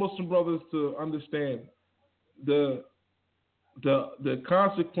all the Muslim brothers to understand the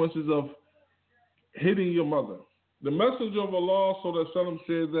consequences of hitting your mother. The Messenger of Allah Sallallahu Alaihi Wasallam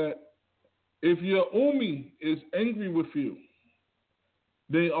said that if your ummi is angry with you,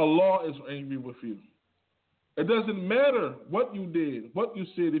 then Allah is angry with you. It doesn't matter what you did, what you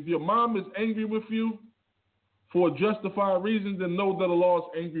said. If your mom is angry with you for a justified reason, then know that Allah is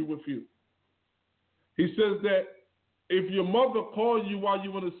angry with you. He says that if your mother calls you while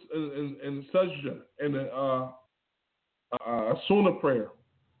you're in sajda, in a sunnah prayer,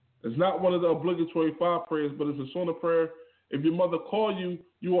 it's not one of the obligatory 5 prayers, but it's a sunnah prayer. If your mother calls you,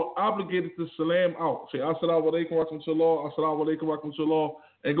 you are obligated to salam out. Say, Assalamu alaikum wa rahmatullah, Assalamu alaikum wa rahmatullah,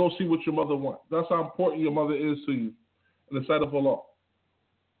 and go see what your mother wants. That's how important your mother is to you in the sight of Allah.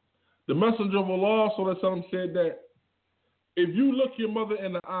 The Messenger of Allah Sallallahu Alaihi Wasallam said that if you look your mother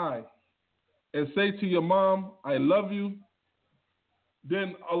in the eye and say to your mom, I love you,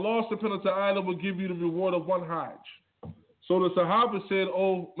 then Allah subhanahu wa ta'ala will give you the reward of 1 Hajj. So the Sahaba said,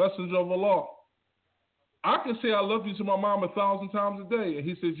 oh, Messenger of Allah, I can say I love you to my mom 1,000 times a day. And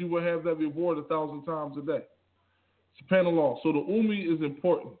he says you will have that reward 1,000 times a day. SubhanAllah. So the ummi is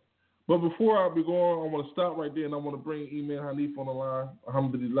important. But before I be going, I want to stop right there and I want to bring Imam Hanif on the line.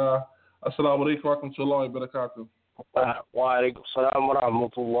 Alhamdulillah. Assalamu alaikum wa rahmatullahi wa barakatuh. Wa alaikum salam wa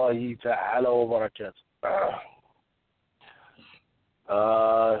rahmatullahi ta'ala wa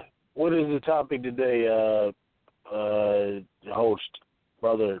barakatuh. What is the topic today, host,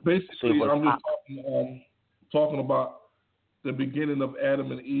 brother? Basically, I'm just talking about the beginning of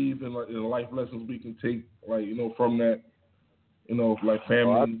Adam and Eve and the life lessons we can take, like, from that, like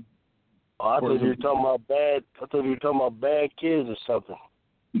family. I thought you were talking about bad. I thought you were talking about bad kids or something.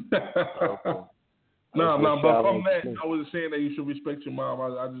 No, but from that, I was saying that you should respect your mom.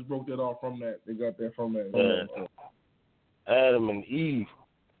 I just broke that off from that. They got that from that. Adam and Eve.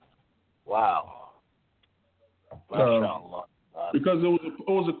 Wow. MashaAllah. Because it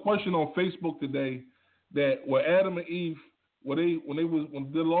was a question on Facebook today that were Adam and Eve, when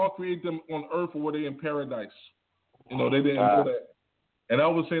the Lord created them on earth, or were they in paradise? They didn't know that. And I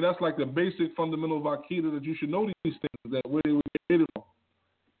would say that's like the basic fundamental of Aqidah, that you should know these things, that where they were created from.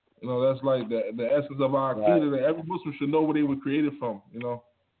 That's like the essence of our Aqidah, that every Muslim should know where they were created from,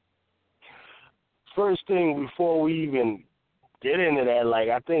 First thing, before we even get into that,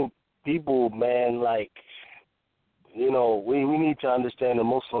 I think people, man, we need to understand, the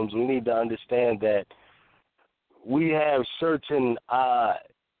Muslims, we need to understand that we have certain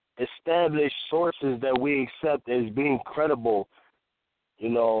established sources that we accept as being credible.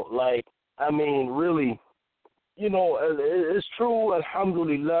 Really, it's true,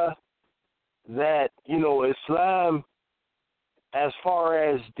 alhamdulillah, that, Islam, as far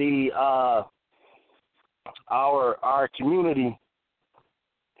as our community,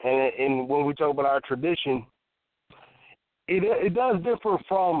 and when we talk about our tradition, it does differ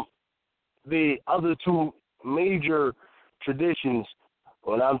from the other 2 major traditions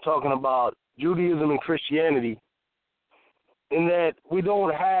when I'm talking about Judaism and Christianity, in that we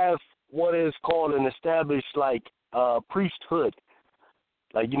don't have what is called an established priesthood.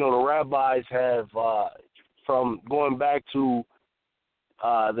 The rabbis have, from going back to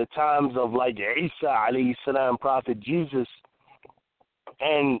the times of Isa alayhi salam, Prophet Jesus,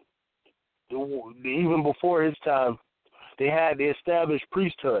 and even before his time, they had the established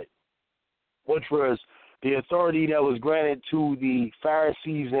priesthood, which was the authority that was granted to the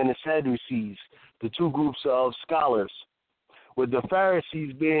Pharisees and the Sadducees, the 2 groups of scholars, with the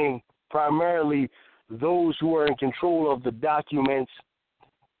Pharisees being primarily those who are in control of the documents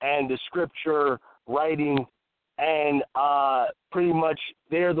and the scripture writing, and pretty much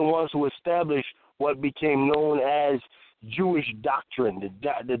they're the ones who established what became known as Jewish doctrine,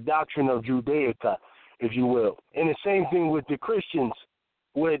 the doctrine of Judaica, if you will. And the same thing with the Christians,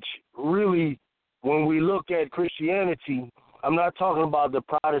 which really, when we look at Christianity, I'm not talking about the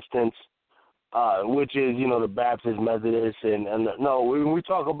Protestants, which is, the Baptist, Methodist, and no, when we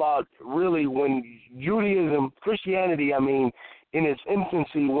talk about really when Christianity, in its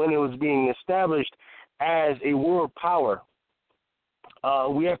infancy, when it was being established as a world power,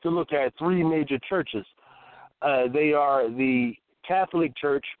 we have to look at 3 major churches. They are the Catholic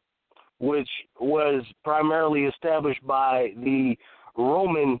Church, which was primarily established by the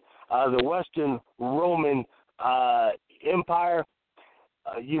Western Roman Empire,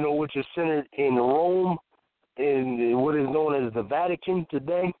 which is centered in Rome, in what is known as the Vatican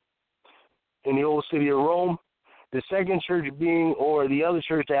today, in the old city of Rome. The second church the other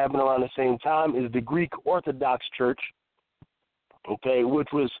church that happened around the same time, is the Greek Orthodox Church,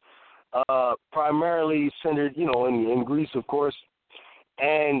 which was primarily centered, in Greece, of course.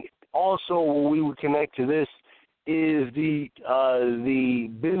 And also, what we would connect to this is the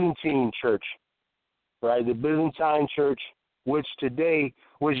Byzantine Church, right? The Byzantine Church, which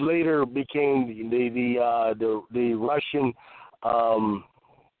later became the Russian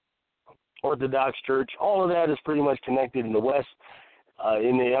Orthodox Church. All of that is pretty much connected in the West,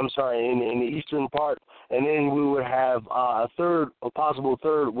 in the eastern part. And then we would have a possible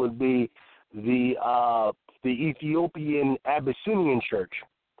third would be the Ethiopian Abyssinian Church.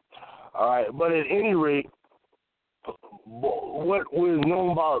 All right, but at any rate, what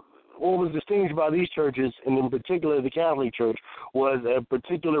was distinguished about these churches, and in particular the Catholic Church, was a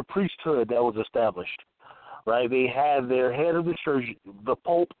particular priesthood that was established. Right, they had their head of the church, the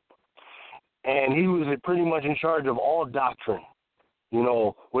Pope, and he was pretty much in charge of all doctrine.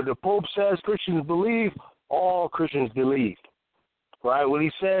 What the Pope says Christians believe, all Christians believe. Right? What he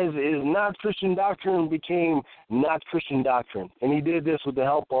says is not Christian doctrine became not Christian doctrine. And he did this with the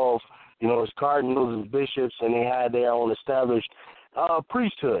help of, his cardinals, his bishops, and they had their own established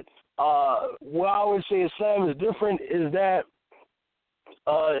priesthood. What I would say Islam is different is that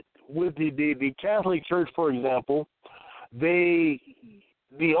with the Catholic Church, for example, the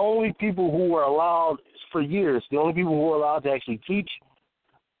only people who were allowed for years, the only people who were allowed to actually teach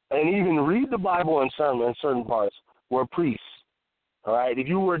and even read the Bible in certain parts were priests. All right, if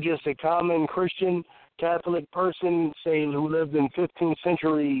you were just a common Christian Catholic person, say who lived in 15th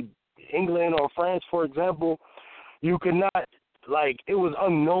century England or France, for example, you could not, it was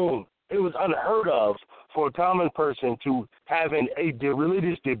unknown, it was unheard of for a common person to have a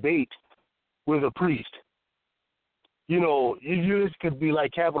religious debate with a priest. This could be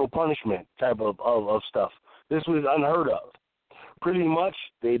like capital punishment type of stuff. This was unheard of. Pretty much,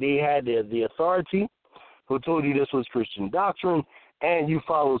 they had the authority who told you this was Christian doctrine, and you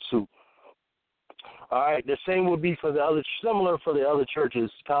followed suit. All right, the same would be similar for the other churches.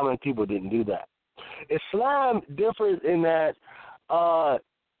 Common people didn't do that. Islam differs in that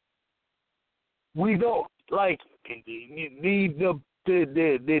we don't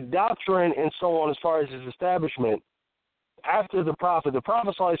the doctrine and so on as far as its establishment. After the Prophet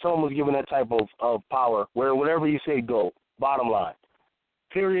ﷺ was given that type of power where whatever you say, go, bottom line.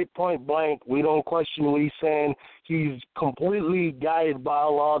 Period, point blank. We don't question what he's saying. He's completely guided by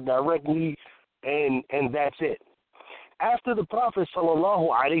Allah directly, and that's it. After the Prophet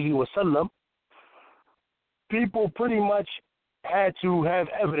ﷺ, people pretty much had to have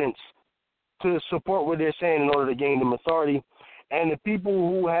evidence to support what they're saying in order to gain them authority. And the people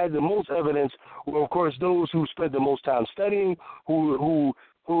who had the most evidence were, of course, those who spent the most time studying, who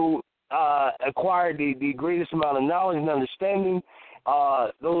acquired the greatest amount of knowledge and understanding,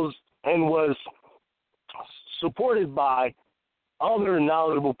 and was supported by other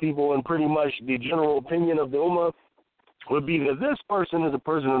knowledgeable people, and pretty much the general opinion of the Ummah would be that this person is a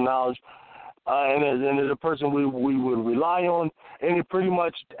person of knowledge, and is a person we would rely on, and it pretty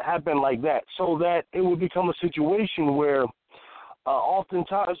much happened like that, so that it would become a situation where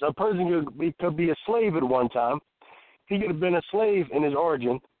oftentimes a person could be a slave at one time. He could have been a slave in his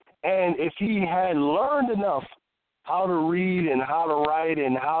origin, and if he had learned enough how to read and how to write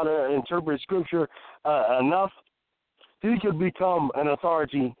and how to interpret scripture enough, he could become an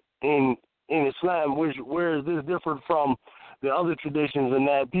authority in Islam, whereas this differed from the other traditions in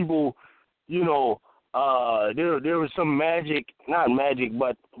that people, there was some not magic,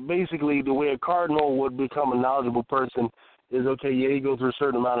 but basically the way a cardinal would become a knowledgeable person is, okay, yeah, he goes through a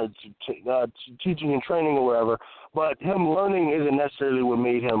certain amount of teaching and training or whatever, but him learning isn't necessarily what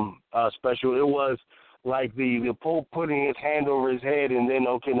made him special. It was like the Pope putting his hand over his head, and then,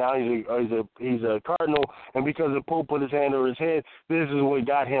 okay, now he's a cardinal, and because the Pope put his hand over his head, this is what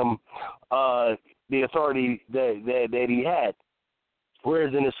got him the authority that he had.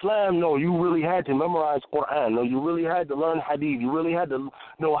 Whereas in Islam, no, you really had to memorize Quran. No, you really had to learn Hadith. You really had to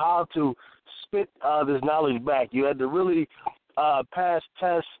know how to spit this knowledge back. You had to really pass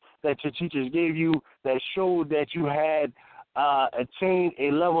tests that your teachers gave you that showed that you had attained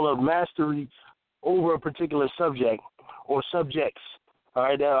a level of mastery over a particular subject or subjects. All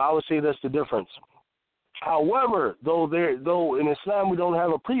right, I would say that's the difference. However, though in Islam we don't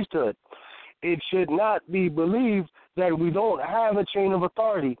have a priesthood, it should not be believed that we don't have a chain of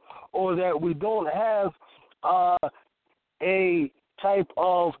authority or that we don't have a type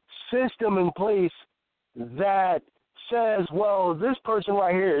of system in place that says, well, this person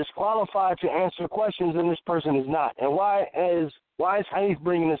right here is qualified to answer questions and this person is not. And why is Hanif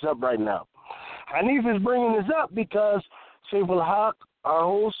bringing this up right now? Hanif is bringing this up because SAIFUL-HAQQ, our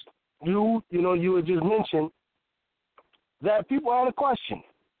host, you had just mentioned that people had a question.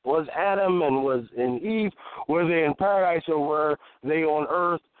 was Adam and was in Eve? Were they in paradise or were they on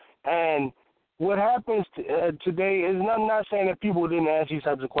earth? And what happens today is, I'm not saying that people didn't ask these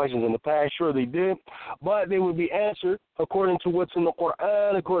types of questions in the past. Sure, they did. But they would be answered according to what's in the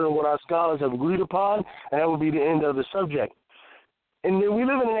Quran, according to what our scholars have agreed upon, and that would be the end of the subject. And then we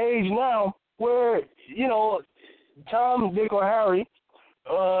live in an age now where, you know, Tom, Dick, or Harry,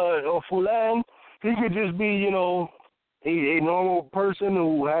 or Fulan, he could just be, you know, a normal person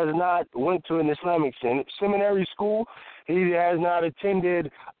who has not went to an Islamic seminary school. He has not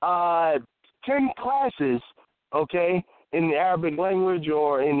attended 10 classes, okay, in the Arabic language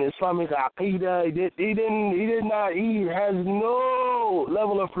or in Islamic Aqidah. He has no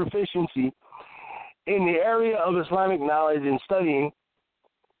level of proficiency in the area of Islamic knowledge and studying.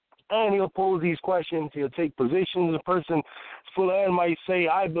 And he'll pose these questions. He'll take positions. A person, Fulan, might say,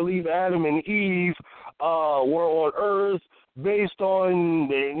 I believe Adam and Eve were on earth based on,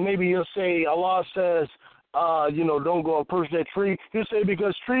 maybe he'll say, Allah says, you know, don't go approach that tree. He'll say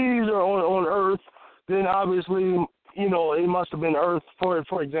because trees are on earth, then obviously, you know, it must have been earth.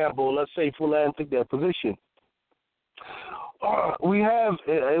 For example, let's say Fulan took that position. We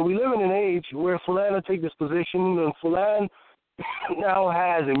live in an age where Fulan will take this position, and Fulan now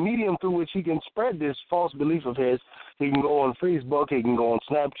has a medium through which he can spread this false belief of his. He can go on Facebook, he can go on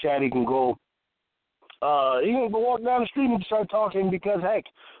Snapchat, he can go walk down the street and start talking because, heck,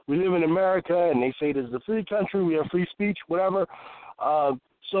 we live in America and they say this is a free country, we have free speech, whatever.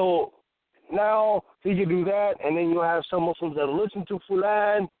 So now he can do that, and then you'll have some Muslims that will listen to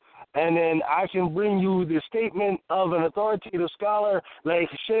Fulan, and then I can bring you the statement of an authoritative scholar like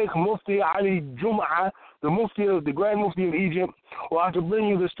Sheikh Mufti Ali Jum'ah, the Grand Mufti of Egypt, or I can bring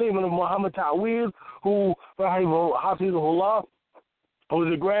you the statement of Muhammad Ta'wil, who, Hafizahullah, who is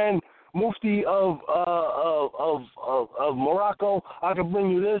the Grand Mufti of Morocco. I can bring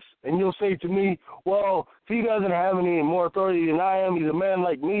you this, and you'll say to me, well, he doesn't have any more authority than I am. He's a man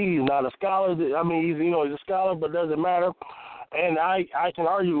like me. He's not a scholar. I mean, he's a scholar, but it doesn't matter. And I can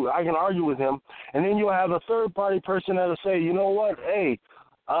argue with him. And then you'll have a third-party person that'll say, you know what, hey,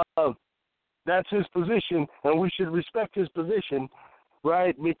 that's his position, and we should respect his position,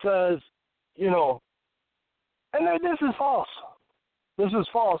 right? Because, you know, and this is false. This is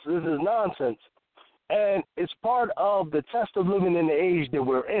false. This is nonsense. And it's part of the test of living in the age that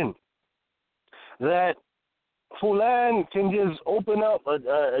we're in. That Fulan can just open up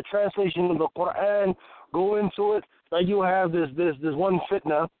a translation of the Quran, go into it. Like you have this one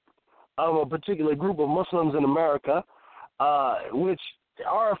fitna of a particular group of Muslims in America, which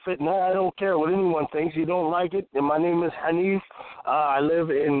are a fitna. I don't care what anyone thinks. You don't like it. And my name is Hanif. I live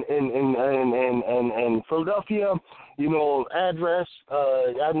in Philadelphia. You know, address.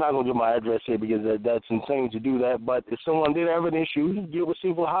 I'm not going to give my address here because that's insane to do that. But if someone did have an issue, get with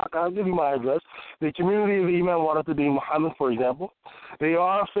SAIFUL-HAQQ, I'll give you my address. The community of Imam Waratuddin Muhammad, for example, they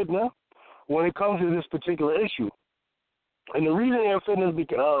are a fitna when it comes to this particular issue. And the reason they're fitna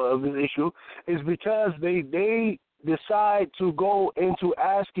of this issue is because they decide to go into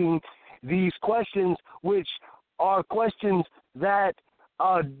asking these questions, which are questions that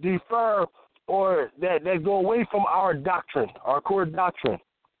defer or that go away from our doctrine, our core doctrine.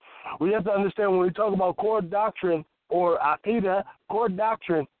 We have to understand when we talk about core doctrine or aqidah, core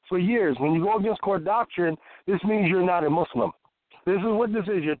doctrine for years. When you go against core doctrine, this means you're not a Muslim. This is what this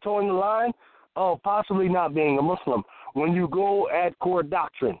is. You're towing the line of possibly not being a Muslim when you go at core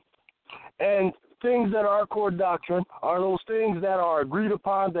doctrine. And things that are core doctrine are those things that are agreed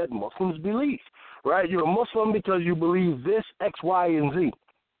upon that Muslims believe, right? You're a Muslim because you believe this, X, Y, and Z,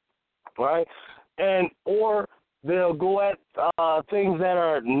 right? And or they'll go at things that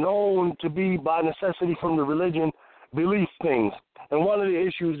are known to be by necessity from the religion, belief things. And one of the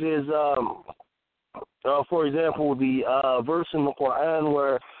issues is, for example, the verse in the Quran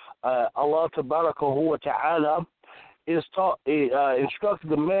where Allah Tabarakahu wa Ta'ala instructs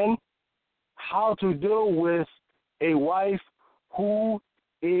the men how to deal with a wife who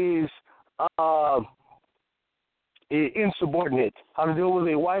is insubordinate, how to deal with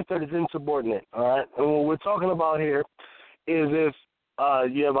a wife that is insubordinate, all right? And what we're talking about here is if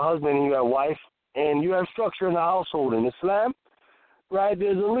you have a husband and you have a wife and you have structure in the household in Islam, right,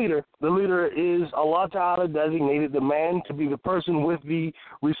 there's a leader. The leader is Allah Ta'ala designated the man to be the person with the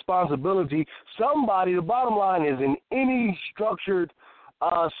responsibility. Somebody, the bottom line is in any structured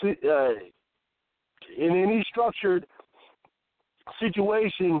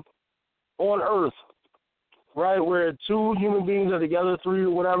situation on earth, right, where two human beings are together, three or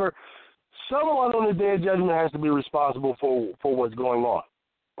whatever, someone on the day of judgment has to be responsible for what's going on,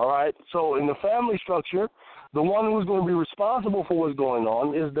 all right? So in the family structure, the one who's going to be responsible for what's going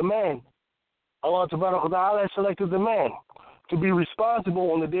on is the man. Allah Subhanahu wa Ta'ala has selected the man to be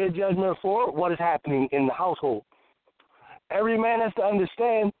responsible on the Day of Judgment for what is happening in the household. Every man has to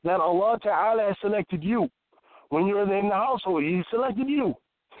understand that Allah Ta'ala has selected you. When you're in the household, He selected you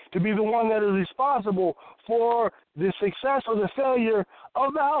to be the one that is responsible for the success or the failure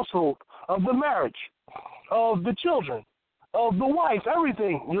of the household, of the marriage, of the children, of the wife,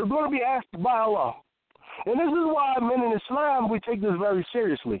 everything. You're going to be asked by Allah. And this is why men in Islam, we take this very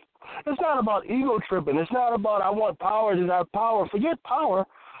seriously. It's not about ego tripping. It's not about I want power, desire power. Forget power.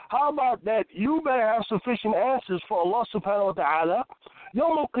 How about that you better have sufficient answers for Allah subhanahu wa ta'ala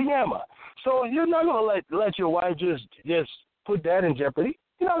Yawm al-Qiyamah. So you're not going to let your wife just put that in jeopardy.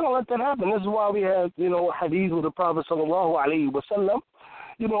 You're not going to let that happen. This is why we have, hadith with the Prophet sallallahu alaihi wasallam.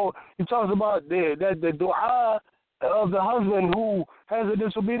 He talks about the dua of the husband who has a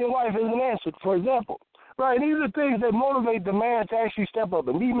disobedient wife isn't answered, for example. Right, these are things that motivate the man to actually step up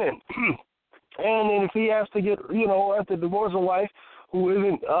and be men. And then if he has to get, after divorce a wife who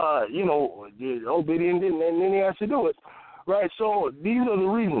isn't, obedient, then he has to do it. Right, so these are the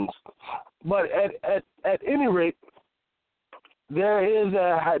reasons. But at any rate, there's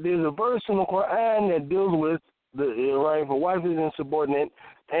a verse in the Quran that deals with if a wife is insubordinate,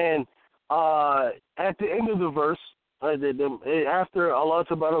 and at the end of the verse, after Allah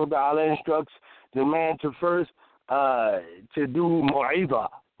subhanahu wa ta'ala instructs the man to first to do mu'idha,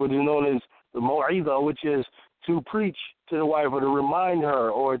 what is known as the mu'idha, which is to preach to the wife or to remind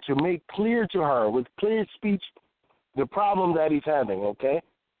her or to make clear to her with clear speech the problem that he's having, okay?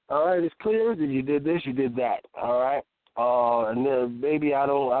 All right, it's clear that you did this, you did that, all right? And then, baby,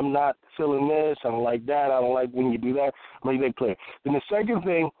 I'm not feeling this, I don't like that, I don't like when you do that, make that clear. Then the second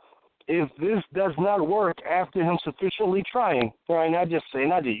thing, if this does not work after him sufficiently trying, right, not just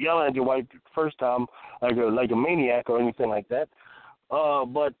yelling at your wife the first time like a maniac or anything like that,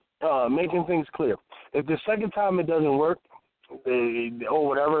 but making things clear. If the second time it doesn't work, or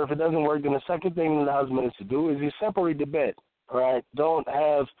whatever, if it doesn't work, then the second thing the husband is to do is you separate the bed, right? Don't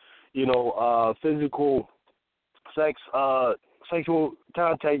have, physical sexual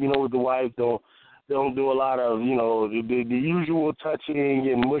contact, with the wife. Don't do a lot of, the usual touching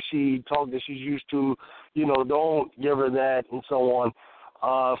and mushy talk that she's used to. Don't give her that and so on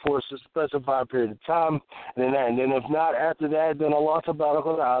for a specified period of time. And then if not after that, then Allah Subhanahu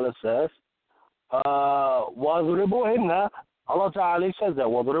wa Ta'ala says, وَضْرِبُهِنَّ. Allah Ta'ala says that,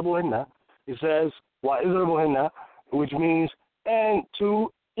 وَضْرِبُهِنَّ. He says, وَإِضْرِبُهِنَّ, which means, and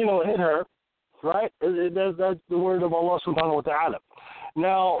to, hit her, right? That's the word of Allah Subhanahu wa Ta'ala.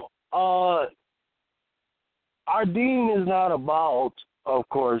 Now, our deen is not about, of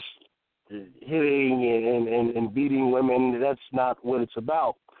course, hitting and beating women. That's not what it's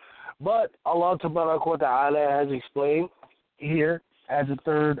about. But Allah Subhanahu wa Ta'ala has explained here as a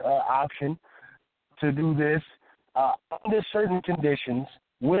third option to do this under certain conditions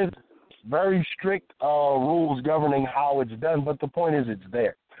with very strict rules governing how it's done. But the point is it's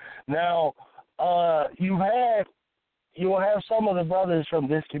there. Now, you will have some of the brothers from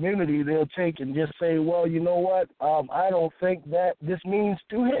this community, they'll take and just say, well, you know what, I don't think that this means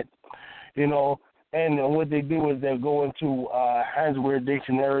to hit, and what they do is they'll go into Hansware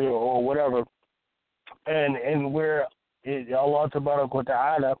Dictionary or whatever, and where Allah Subhanahu wa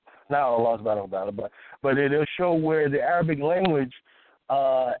Ta'ala, not Allah Subhanahu wa Ta'ala, but it'll show where the Arabic language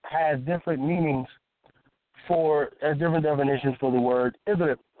has different meanings different definitions for the word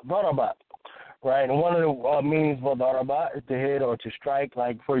idrib, daraba. Right, and one of the meanings for daraba is to hit or to strike.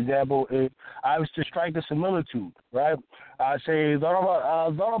 Like, for example, if I was to strike a similitude, right? I say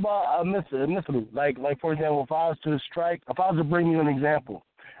daraba mithlu. Like for example, if I was to bring you an example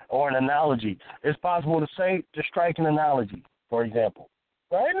or an analogy, it's possible to strike an analogy, for example,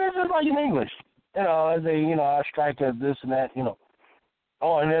 right? And it's just like in English, I say, I strike a this and that,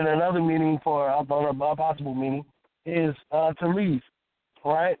 Oh, and then another meaning for a possible meaning is to leave,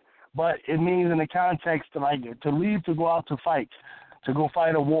 right? But it means in the context to leave to go out to fight, to go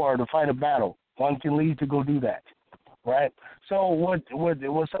fight a war, to fight a battle. One can leave to go do that, right? So what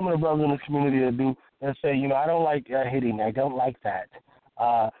some of the brothers in the community do, they say, I don't like hitting. I don't like that.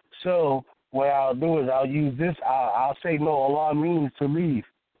 So what I'll do is I'll use this. I'll say, no, Allah means to leave,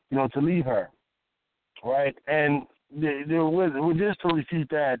 to leave her, right? And just to refute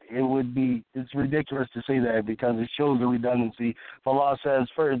that, it's ridiculous to say that because it shows the redundancy. Allah says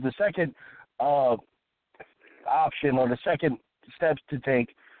first, the second option or the second steps to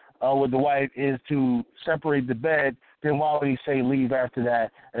take with the wife is to separate the bed. Then why would he say leave after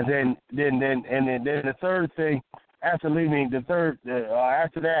that? And then the third thing after leaving the third,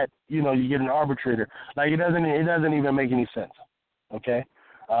 after that, you get an arbitrator. Like it doesn't even make any sense. Okay,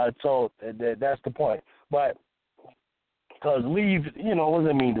 so that's the point. But because leave, what does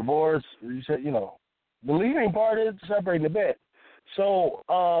it mean? Divorce? You said, the leaving part is separating the bed. So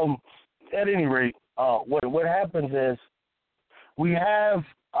at any rate, what happens is we have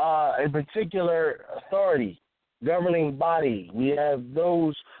a particular authority, governing body. We have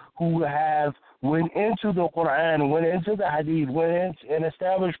those who have went into the Quran, went into the Hadith, went in and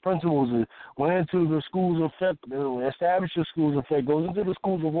established principles, went into the schools of fiqh, established the schools of fiqh, goes into the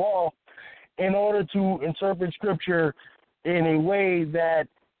schools of law in order to interpret Scripture in a way that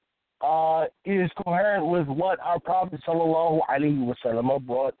is coherent with what our Prophet sallallahu alaihi wasallam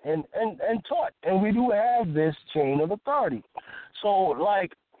brought and taught. And we do have this chain of authority. So,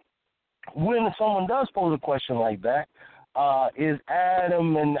 like, when someone does pose a question like that, is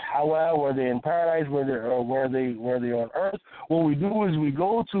Adam and Hawa, were they in paradise, were they on earth? What we do is we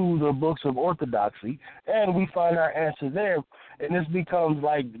go to the books of orthodoxy and we find our answer there, and this becomes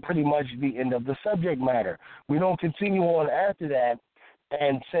like pretty much the end of the subject matter. We don't continue on after that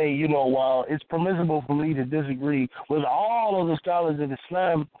and say, while it's permissible for me to disagree with all of the scholars of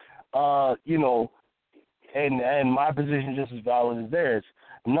Islam, and my position just as valid as theirs.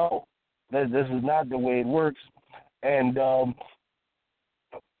 No, this is not the way it works. And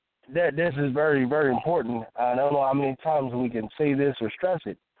that this is very, very important. I don't know how many times we can say this or stress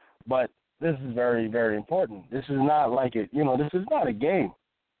it, but this is very, very important. This is not like it. This is not a game.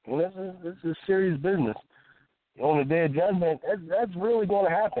 This is serious business. On the Day of Judgment, that's really going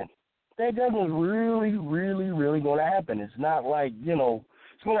to happen. Day of Judgment is really, really, really going to happen. It's not like,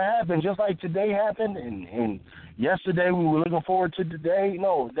 it's going to happen just like today happened and yesterday we were looking forward to today.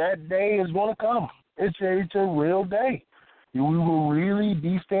 No, that day is going to come. It's a real day. We will really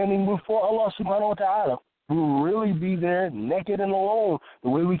be standing before Allah subhanahu wa ta'ala. We will really be there naked and alone the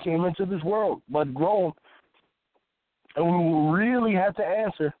way we came into this world, but grown. And we will really have to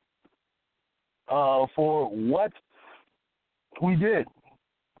answer for what we did.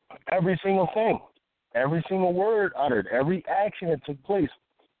 Every single thing, every single word uttered, every action that took place.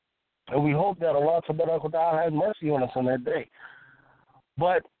 And we hope that Allah subhanahu wa ta'ala has mercy on us on that day.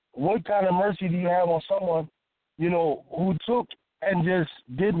 But what kind of mercy do you have on someone, who took and just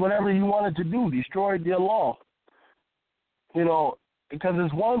did whatever he wanted to do, destroyed their law? Because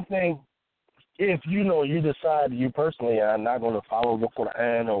it's one thing if, you decide you personally are not going to follow the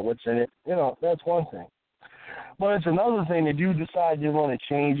Quran or what's in it, that's one thing. But it's another thing that you decide you're going to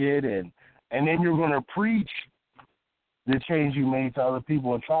change it and then you're going to preach the change you made to other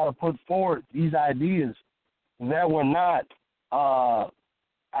people and try to put forward these ideas that were not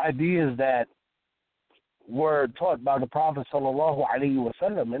ideas that were taught by the Prophet sallallahu alaihi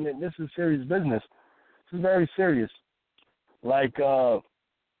wasallam, and this is serious business. This is very serious. Like, I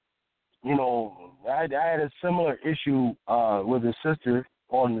had a similar issue with a sister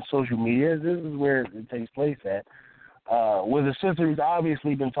on the social media. This is where it takes place at. With a sister who's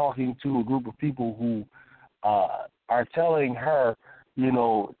obviously been talking to a group of people who are telling her,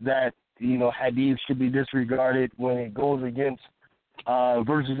 that, hadith should be disregarded when it goes against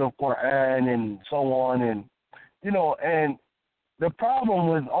verses of Quran and so on. And, and the problem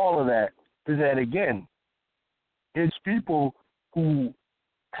with all of that is that, again, it's people who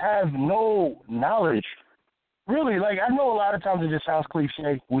have no knowledge. Really, like, I know a lot of times it just sounds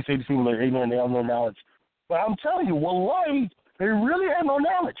cliche. We say these people are ignorant, they have no knowledge. But I'm telling you, wallahi, they really have no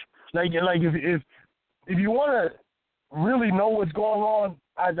knowledge. Like if you want to really know what's going on,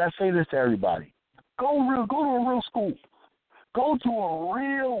 I say this to everybody. Go to a real school. Go to a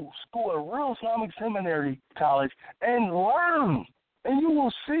real school, a real Islamic seminary college, and learn. And you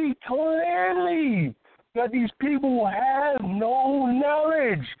will see clearly that these people have no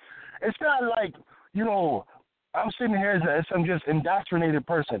knowledge. It's not like, I'm sitting here as some just indoctrinated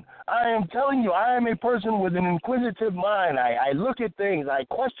person. I am telling you, I am a person with an inquisitive mind. I look at things. I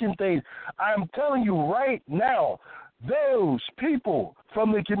question things. I'm telling you right now, those people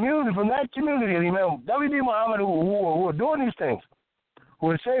from the community, from that community, Imam W.D. Muhammad, who are doing these things,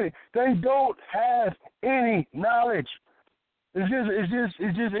 who are saying they don't have any knowledge. It just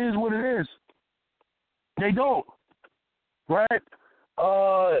is what it is. They don't, right?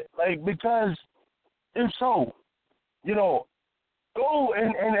 Because if so, go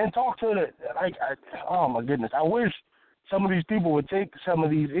and talk to oh my goodness, I wish some of these people would take some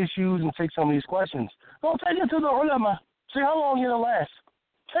of these issues and take some of these questions. Go take it to the ulama. See how long it'll last.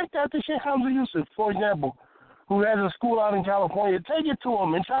 Take that to Sheikh Hamza Yusuf, for example, who has a school out in California. Take it to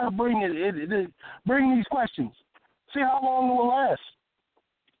him and try to bring bring these questions. See how long it will last.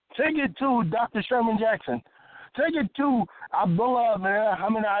 Take it to Dr. Sherman Jackson. Take it to Abdullah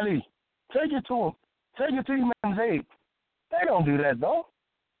Muhammad Ali. Take it to him. Take it to Imam Zayd. They don't do that, though.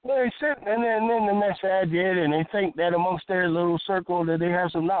 They sit and then the next did, and they think that amongst their little circle that they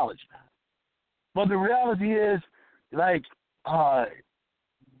have some knowledge. But the reality is, like, the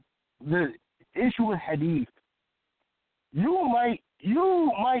issue with hadith, you might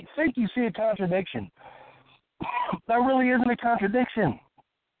think you see a contradiction. That really isn't a contradiction.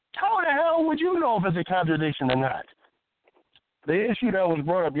 How the hell would you know if it's a contradiction or not? The issue that was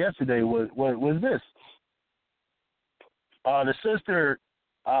brought up yesterday was this. The sister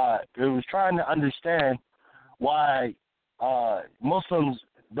was trying to understand why Muslims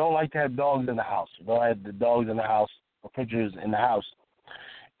don't like to have dogs in the house. Don't have the dogs in the house or pictures in the house.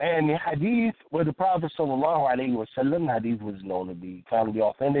 And the hadith where the Prophet sallallahu alaihi wasallam, hadith was known to be found to be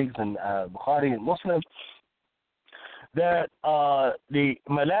authentic in Bukhari and Muslim, that the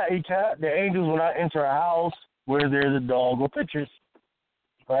malaika, the angels, will not enter a house where there's a dog or pictures,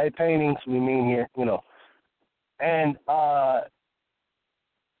 right? Paintings, we mean here, you know. And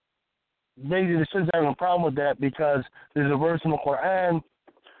basically, the sister's having a problem with that because there's a verse in the Quran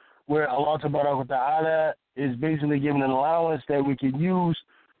where Allah Ta'ala is basically giving an allowance that we can use,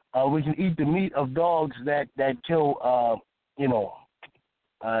 we can eat the meat of dogs that kill, animals.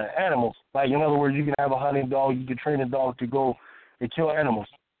 Like, in other words, you can have a hunting dog, you can train a dog to go and kill animals.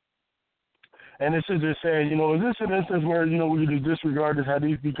 And this is just saying, is this an instance where, we can disregard this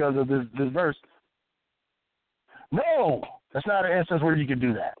hadith because of this verse? No, that's not an instance where you can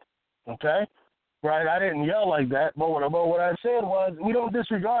do that. Okay? Right? I didn't yell like that, but what I said was we don't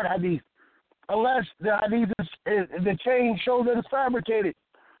disregard hadith unless the hadith the chain shows that it's fabricated.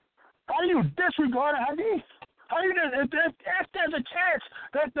 How do you disregard a hadith? How do you, if there's a chance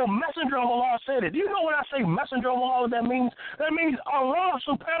that the messenger of Allah said it? Do you know when I say messenger of Allah, what that means? That means Allah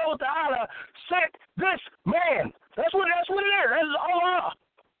subhanahu wa ta'ala sent this man. That's what it is. That's Allah.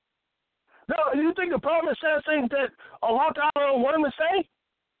 Now, you think the Prophet said things that Allah ta'ala don't want him to say?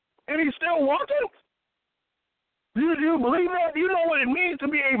 And he's still walking? Do you believe that? Do you know what it means to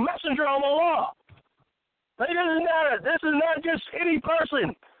be a messenger of Allah? Like, this is not just any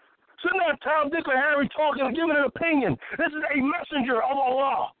person. This is not Tom, Dick, or Harry talking and giving an opinion. This is a messenger of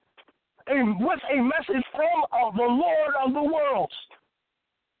Allah. With a message from the Lord of the worlds.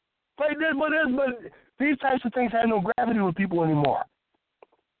 Like this, but these types of things have no gravity with people anymore.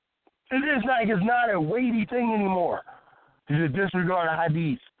 It's not a weighty thing anymore to disregard a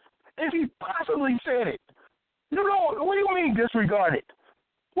hadith. If he possibly said it, what do you mean disregard it?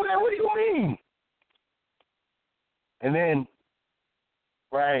 What do you mean? And then,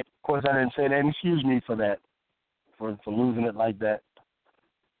 right, of course I didn't say that, and excuse me for that, for losing it like that.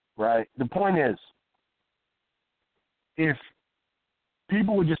 Right? The point is, if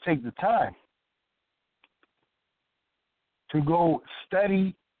people would just take the time to go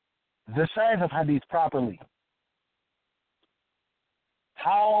study the science of hadith properly,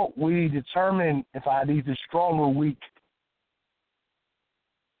 how we determine if a hadith is strong or weak,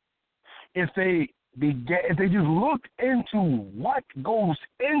 if they just look into what goes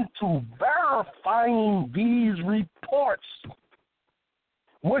into verifying these reports,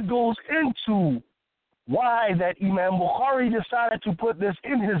 what goes into why that Imam Bukhari decided to put this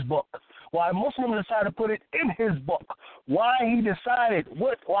in his book, why Muslim decided to put it in his book, why he decided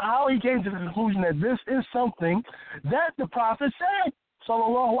how he came to the conclusion that this is something that the Prophet said,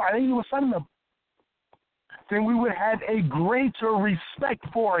 sallallahu alaihi wasallam, then we would have a greater respect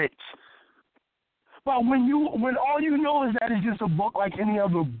for it. But when all you know is that it's just a book like any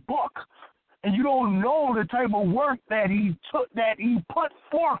other book, and you don't know the type of work that he put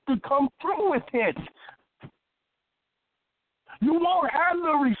forth to come through with it, you won't have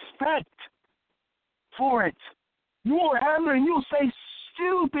the respect for it. You won't have it, and you'll say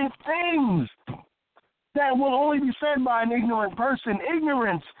stupid things that will only be said by an ignorant person.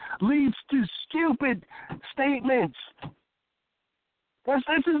 Ignorance leads to stupid statements.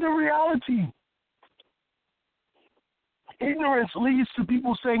 This is the reality. Ignorance leads to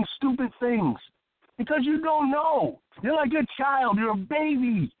people saying stupid things because you don't know. You're like a child. You're a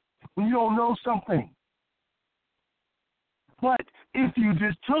baby when you don't know something. But if you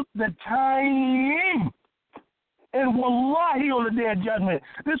just took the time, and wallahi on the day of judgment,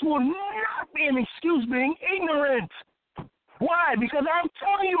 this will not be an excuse being ignorant. Why? Because I'm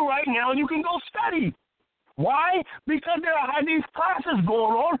telling you right now, you can go study. Why? Because there are hadith classes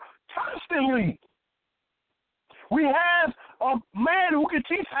going on constantly. We have a man who can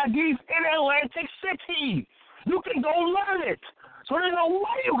teach hadith in Atlantic City. You can go learn it. So there's no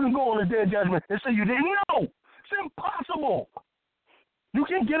way you can go on the day of judgment and say you didn't know. It's impossible. You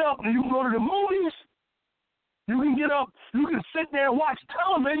can get up and you can go to the movies. You can get up, you can sit there and watch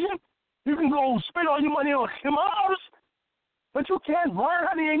television. You can go spend all your money on Himalayas, but you can't learn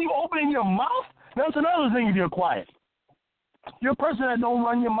how to and you opening your mouth. That's another thing if you're quiet. You're a person that don't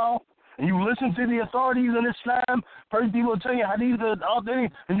run your mouth, and you listen to the authorities in Islam. First people tell you hadith are out there,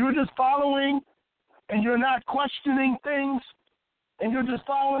 and you're just following, and you're not questioning things, and you're just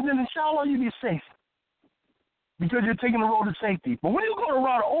following, then inshallah you'll be safe. Because you're taking the road to safety. But when you go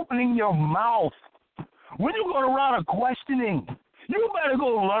around opening your mouth, when you go around questioning, you better go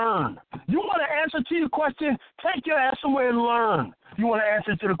learn. You want to answer to your question, take your ass somewhere and learn. You want to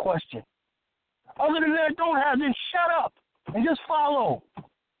answer to the question. Other than that, then shut up and just follow.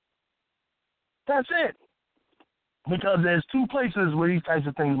 That's it. Because there's two places where these types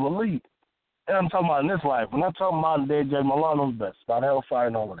of things will lead. And I'm talking about in this life. We're not talking about dead judgment. Allah knows best about hellfire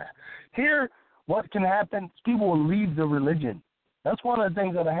and all of that. Here, what can happen is people will leave the religion. That's one of the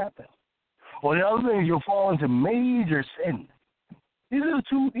things that will happen. Or the other thing is you'll fall into major sin. These are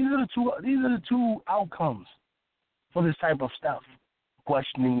the two outcomes for this type of stuff.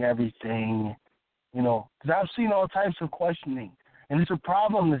 Questioning everything, because I've seen all types of questioning, and it's a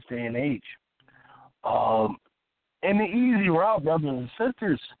problem this day and age. And the easy route, brothers and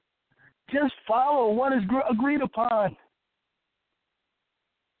sisters, just follow what is agreed upon.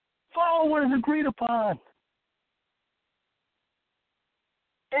 Follow what is agreed upon.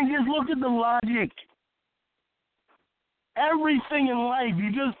 And just look at the logic. Everything in life, you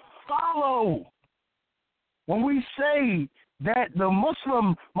just follow. When we say that the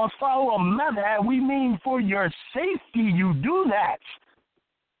Muslim must follow a madhab, we mean for your safety, you do that.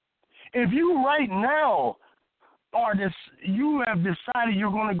 If you right now you have decided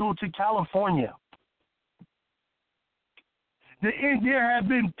you're going to go to California, there have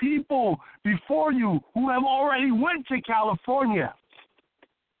been people before you who have already went to California.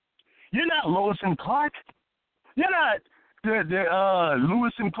 You're not Lewis and Clark. You're not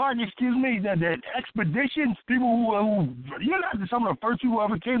Lewis and Clark, the expeditions, people who you're not some of the first people who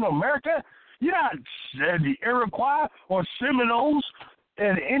ever came to America. You're not the Iroquois or Seminoles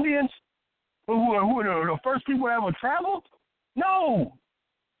and Indians who are the first people to ever travel. No.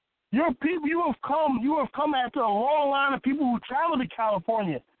 Your people, you have come after a long line of people who traveled to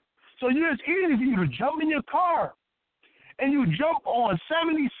California. So it's easy for you to jump in your car and you jump on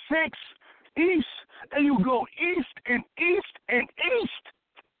 76 East and you go east and east and east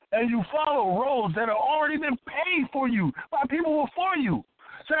and you follow roads that have already been paid for you by people before you.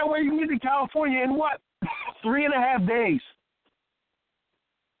 So that way you can get to California in 3.5 days.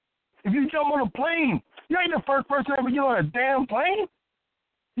 If you jump on a plane, you ain't the first person to ever get on a damn plane.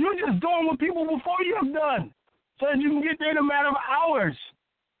 You're just doing what people before you have done so that you can get there in a matter of hours.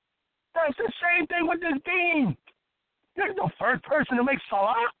 That's the same thing with this deen. You're the first person to make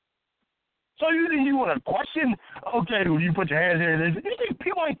salah. So you think you want to question, okay, will you put your hands here? You think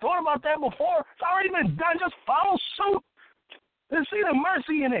people ain't thought about that before? It's already been done. Just follow suit and see the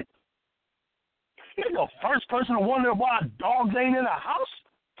mercy in it. You're the first person to wonder why dogs ain't in the house?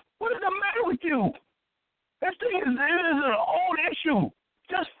 What is the matter with you? This thing is an old issue.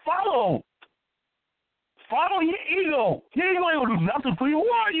 Just follow. Follow your ego. Your ego ain't going to do nothing for you. Who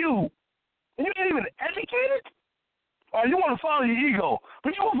are you? And you ain't even educated? Or you want to follow your ego.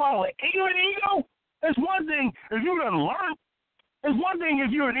 But you want to follow an ignorant ego? It's one thing if you done learn. It's one thing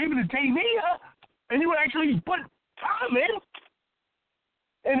if you're an Ibn Taymiyyah and you actually put time in.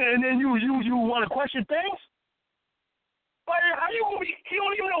 And then you want to question things? But how you going to be, you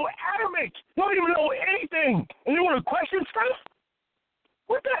don't even know Arabic. You don't even know anything. And you want to question stuff?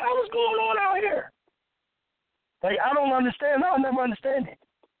 What the hell is going on out here? Like, I don't understand. I'll never understand it.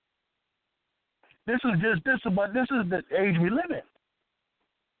 This is the age we live in.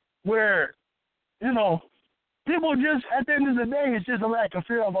 Where, people just, at the end of the day, it's just a lack of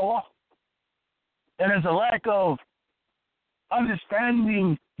fear of Allah. And it's a lack of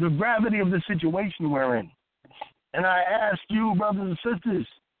understanding the gravity of the situation we're in. And I ask you, brothers and sisters,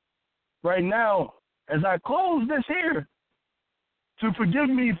 right now, as I close this here, to forgive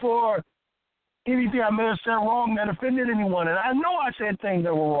me for anything I may have said wrong that offended anyone. And I know I said things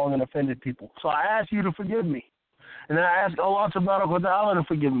that were wrong and offended people. So I ask you to forgive me. And then I ask Allah subhanahu wa ta'ala to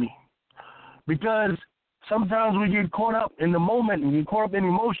forgive me. Because sometimes we get caught up in the moment and get caught up in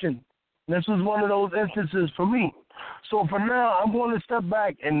emotion. This was one of those instances for me. So for now, I'm going to step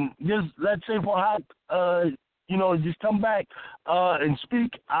back and just let SAIFUL-HAQQ, just come back and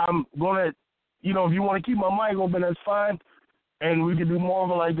speak. I'm going to, if you want to keep my mic open, that's fine. And we can do more of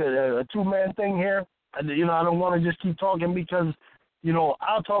a two-man thing here. I don't want to just keep talking because,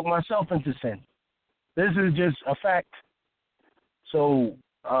 I'll talk myself into sin. This is just a fact. So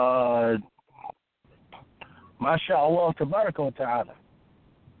MashaAllah, tabaraka wa ta'ala.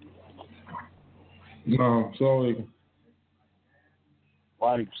 No, sorry.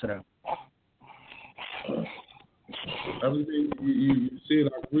 Wa alaikum salam. Everything you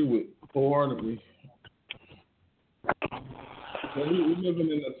said, I agree with wholeheartedly. We're living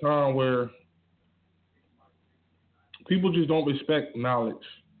in a time where people just don't respect knowledge,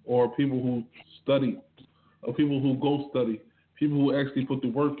 or people who study, or people who go study, people who actually put the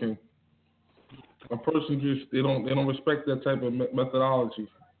work in. A person just they don't respect that type of methodology.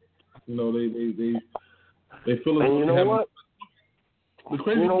 You know, they feel as and you know what? The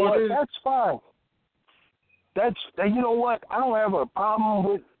crazy you know part what? is That's fine. You know what? I don't have a problem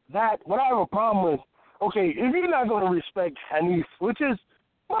with that. What I have a problem with, okay, if you're not going to respect Hanif, which is,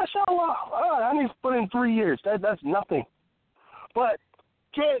 mashallah, Hanif put in 3 years. That's nothing. But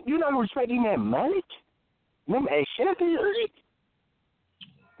you're not going to respect Imam Malik? Imam Shafi'i?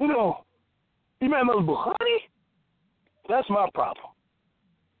 You know, Imam al-Bukhari? That's my problem.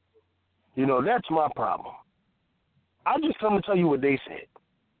 You know, that's my problem. I just come to tell you what they said.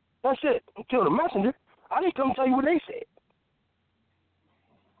 That's it. Kill the messenger. I didn't come to tell you what they said.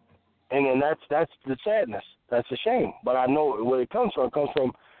 And then that's the sadness. That's a shame. But I know where it comes from. It comes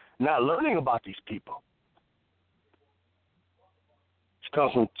from not learning about these people. It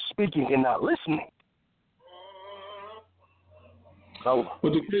comes from speaking and not listening. So,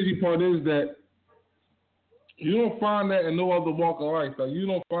 but the crazy part is that you don't find that in no other walk of life. Like, you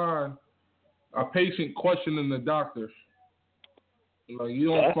don't find a patient questioning the doctor. Like, you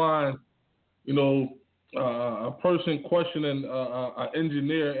don't find, you know, a person questioning an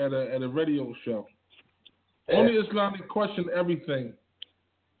engineer at a radio show. Only Islamic question everything,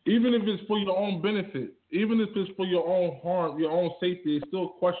 even if it's for your own benefit, even if it's for your own harm, your own safety. They still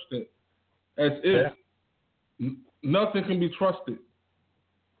question it as if nothing can be trusted.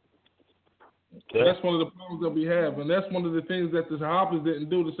 That's one of the problems that we have, and that's one of the things that the Sahabas didn't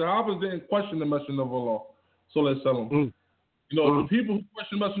do. The Sahabas didn't question the Messenger of Allah. So let's tell them. You know, the people who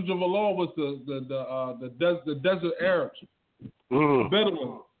questioned the Messenger of Allah was the desert Arabs, the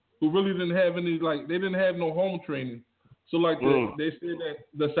Bedouins, who really didn't have any, like, they didn't have no home training. So, like, they said that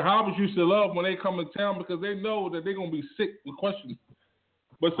the Sahabas used to love when they come to town because they know that they're going to be sick with questions.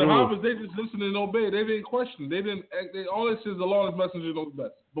 But Sahabas, they just listened and obeyed. They didn't question. All they said is Allah and His Messenger knows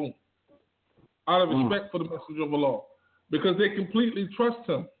best. Boom. Out of respect for the Messenger of Allah. Because they completely trust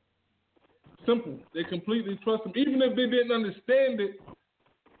him. Simple. They completely trust him. Even if they didn't understand it,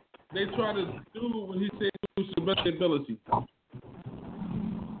 they try to do what he said to the best of their ability.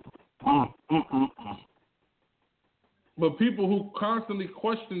 But people who constantly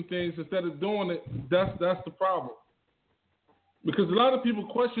question things instead of doing it, that's the problem. Because a lot of people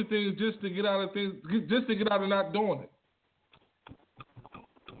question things just to get out of things, just to get out of not doing it.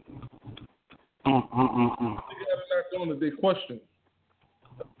 They get out of not doing it, they question.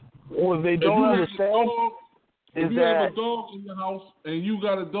 Or if they don't understand, if you have a dog in your house and you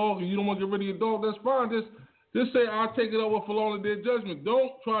got a dog and you don't want to get rid of your dog, that's fine. Just say, I'll take it over for long of their judgment.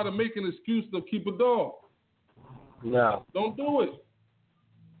 Don't try to make an excuse to keep a dog. No. Don't do it.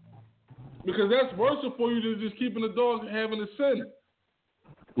 Because that's worse for you than just keeping a dog and having a sin.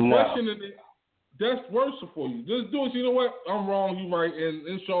 No. Questioning it, that's worse for you. Just do it. You know what? I'm wrong, you right, and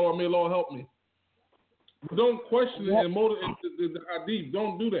inshallah, may Allah help me. But don't question it and motivate the hadith.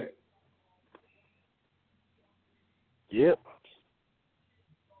 Don't do that. Yep.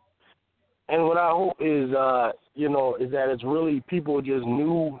 And what I hope is, is that it's really people just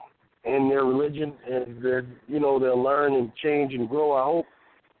new in their religion and they're, they'll learn and change and grow, I hope.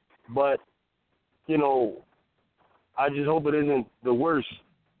 But, I just hope it isn't the worst,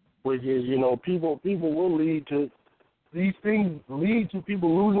 which is, people will lead to, these things lead to people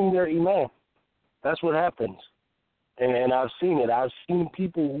losing their iman. That's what happens. And I've seen it. I've seen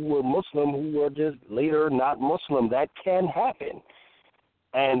people who were Muslim who were just later not Muslim. That can happen.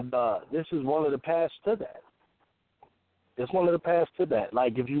 And this is one of the paths to that. It's one of the paths to that.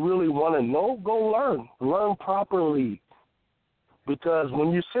 Like, if you really want to know, go learn. Learn properly. Because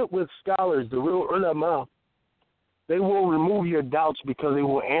when you sit with scholars, the real ulama, they will remove your doubts because they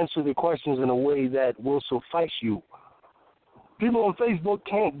will answer the questions in a way that will suffice you. People on Facebook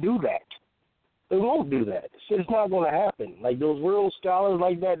can't do that. They won't do that. It's not going to happen. Like, those real scholars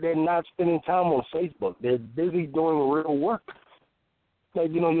like that, they're not spending time on Facebook. They're busy doing real work.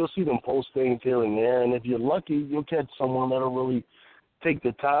 Like, you'll see them post things here and there, and if you're lucky, you'll catch someone that'll really take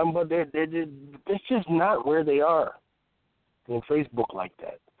the time, but it's just not where they are on Facebook like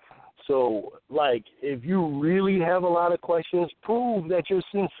that. So, like, if you really have a lot of questions, prove that you're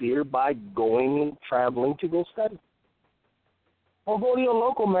sincere by going and traveling to go study. or go to your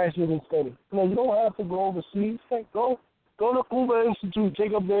local masjid and study. You don't have to go overseas. Heck, go to Cuba Institute,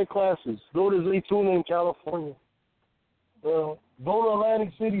 take up their classes. Go to Zaytuna in California. Go to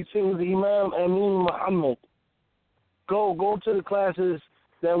Atlantic City, sit with Imam Amin Muhammad. Go to the classes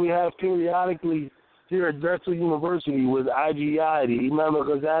that we have periodically here at Drexel University with IGI, the Imam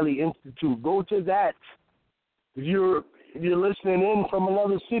Ghazali Institute. Go to that. If you're listening in from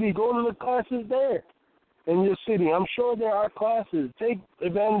another city, go to the classes there in your city. I'm sure there are classes. Take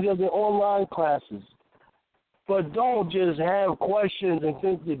advantage of the online classes. But don't just have questions and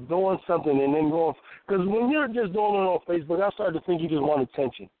think you're doing something and then go. Because when you're just doing it on Facebook, I started to think you just want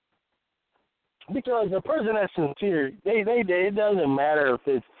attention. Because the person that's sincere, it doesn't matter if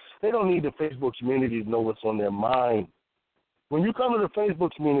it's, they don't need the Facebook community to know what's on their mind. When you come to the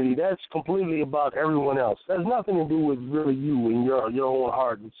Facebook community, that's completely about everyone else. That has nothing to do with really you and your own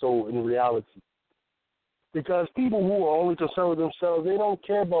heart and soul in reality. Because people who are only concerned with themselves, they don't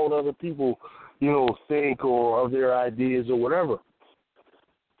care about what other people, think or of their ideas or whatever.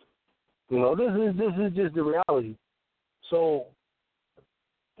 This is just the reality. So,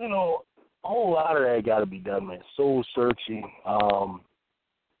 a whole lot of that got to be done, man. Soul searching. I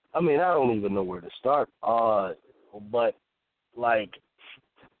don't even know where to start. But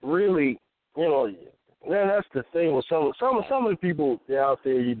really, that's the thing with some of the people out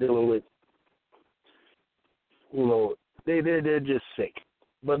there you're dealing with. They're just sick.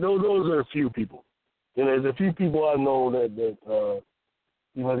 But those are a few people. There's a few people I know that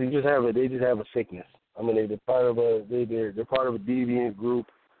they just have a sickness. They're part of a deviant group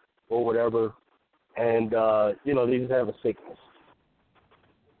or whatever, and they just have a sickness.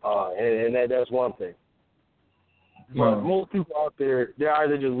 And that's one thing. But most people out there, they're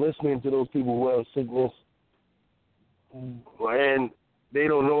either just listening to those people who have sickness, and they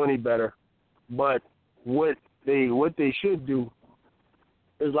don't know any better. But what they should do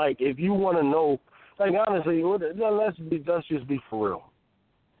is, if you want to know, honestly, let's just be for real.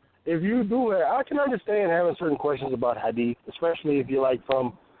 If you do it, I can understand having certain questions about hadith, especially if you're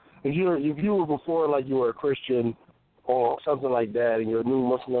if you were before you were a Christian or something like that, and you're a new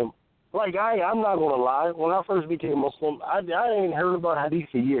Muslim. I'm not gonna lie. When I first became Muslim, I ain't heard about hadith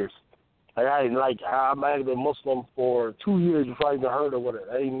for years. I might have been Muslim for 2 years before I even heard of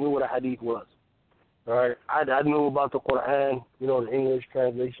I even knew what a hadith was. All right, I knew about the Quran, the English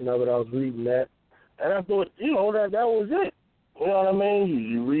translation of it. I was reading that, and I thought, that was it. You know what I mean?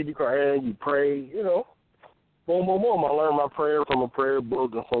 You read the Quran, you pray, boom, boom, boom. I learned my prayer from a prayer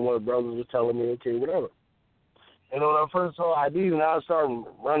book and from what the brothers were telling me, okay, whatever. And when I first saw hadith, and I started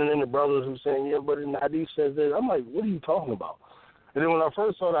running into brothers who were saying, yeah, but in the hadith says this. I'm like, what are you talking about? And then when I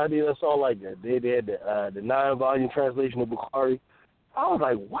first saw the hadith, I saw they had the 9-volume translation of Bukhari. I was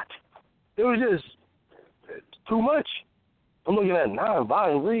like, what? It was just too much. I'm looking at 9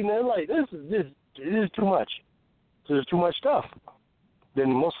 volumes, reading it, this is too much. So there's too much stuff.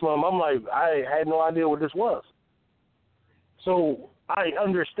 Then Muslim, I'm like, I had no idea what this was. So I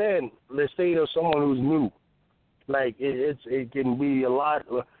understand the state of someone who's new. It can be a lot,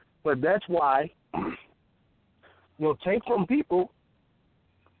 but that's why, take from people,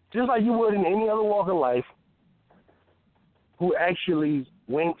 just like you would in any other walk of life, who actually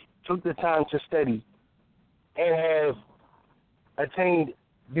took the time to study and have attained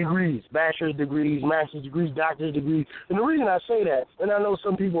degrees, bachelor's degrees, master's degrees, doctor's degrees. And the reason I say that, and I know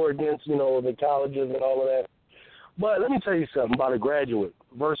some people are against, the colleges and all of that, but let me tell you something about a graduate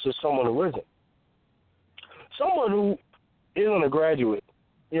versus someone who isn't. Someone who isn't a graduate,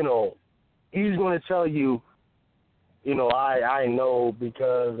 he's going to tell you, I know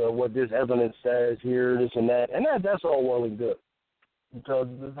because of what this evidence says here, this and that. And that's all well and good. Because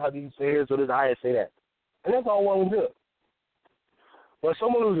this is how you say it, so this is how I say that. And that's all well and good. But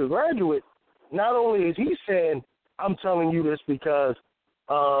someone who's a graduate, not only is he saying, I'm telling you this because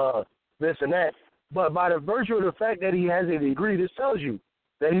this and that, but by the virtue of the fact that he has a degree, this tells you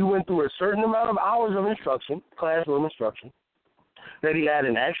that he went through a certain amount of hours of instruction, classroom instruction, that he had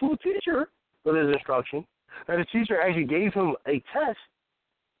an actual teacher for his instruction, that the teacher actually gave him a test,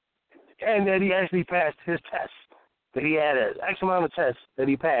 and that he actually passed his test, that he had an X amount of tests that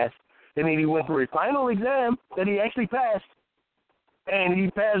he passed, and then he went through a final exam that he actually passed, and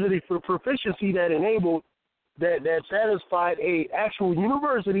he passed it for proficiency that enabled, that satisfied a actual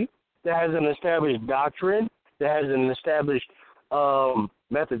university that has an established doctrine, that has an established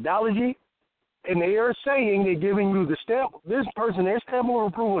methodology, and they are saying, they're giving you the stamp, this person, their stamp of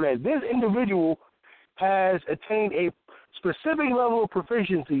approval that this individual has attained a specific level of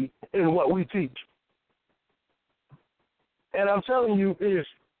proficiency in what we teach. And I'm telling you, if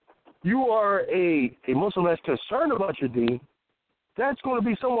you are a Muslim that's concerned about your deen, that's going to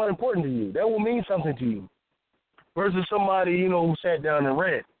be somewhat important to you. That will mean something to you. Versus somebody, you know, who sat down and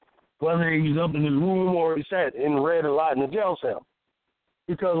read, whether he was up in his room or he sat and read a lot in the jail cell.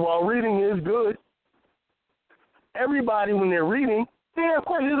 Because while reading is good, everybody, when they're reading, they have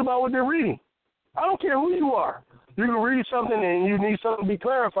questions about what they're reading. I don't care who you are. You can read something and you need something to be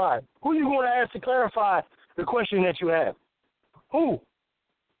clarified. Who are you going to ask to clarify the question that you have? Who?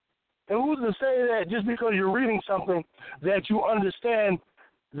 And who's to say that just because you're reading something that you understand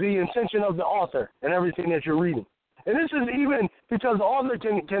the intention of the author and everything that you're reading? And this is even because the author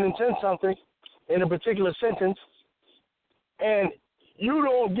can intend something in a particular sentence, and you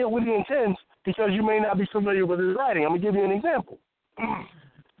don't get what he intends because you may not be familiar with his writing. I'm going to give you an example.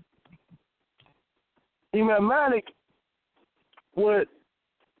 Imam Malik would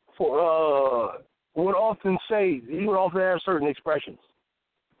often say, he would often have certain expressions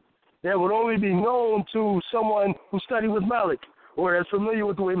that would only be known to someone who studied with Malik or is familiar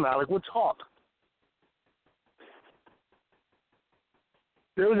with the way Malik would talk.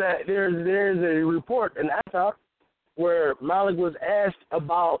 There's a report, an athar, where Malik was asked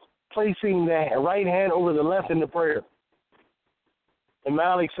about placing the right hand over the left in the prayer. And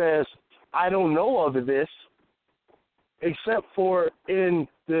Malik says, I don't know of this except for in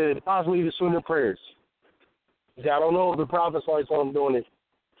possibly the Sunnah prayers. I don't know if the Prophet ﷺ doing it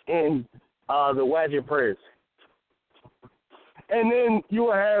in the wajib prayers. And then you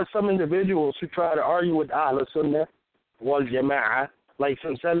will have some individuals who try to argue with Ahl Sunnah wal Jama'ah, like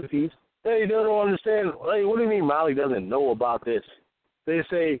some Salafis. They don't understand. Like, what do you mean Malik doesn't know about this? They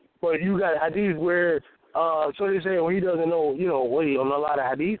say, well, you got hadith where, so they say, well, he doesn't know, you know, well, he don't know a lot of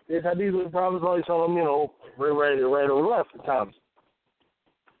hadith. There's hadith where the Prophet always told him, you know, right or left at times.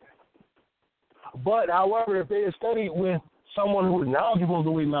 But, however, if they had studied with someone who is knowledgeable of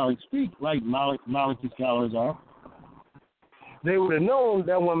the way Malik speaks, like Malik's scholars are, they would have known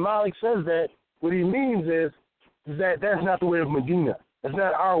that when Malik says that, what he means is that that's not the way of Medina. That's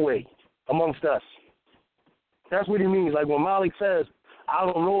not our way amongst us. That's what he means. Like when Malik says, I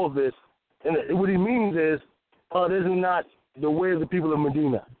don't know of this, and what he means is, this is not the way of the people of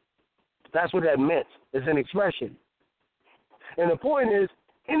Medina. That's what that meant. It's an expression. And the point is,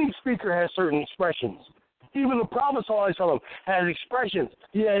 any speaker has certain expressions. Even the Prophet ﷺ has expressions.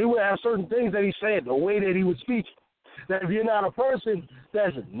 Yeah, he would have certain things that he said, the way that he would speak. That if you're not a person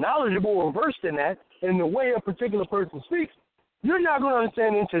that's knowledgeable or versed in that, in the way a particular person speaks, you're not going to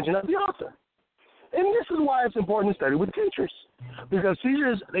understand the intention of the author. And this is why it's important to study with teachers. Because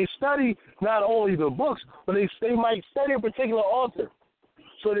teachers, they study not only the books, but they might study a particular author.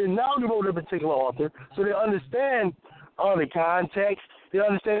 So they're knowledgeable of a particular author, so they understand the context, they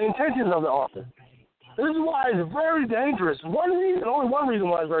understand the intentions of the author. This is why it's very dangerous. Only one reason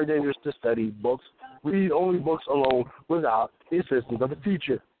why it's very dangerous to study books, read only books alone without the assistance of a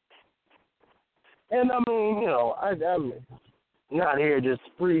teacher. And I mean, you know, I'm not here just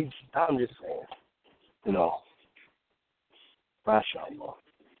to preach. I'm just saying, you know, mashallah.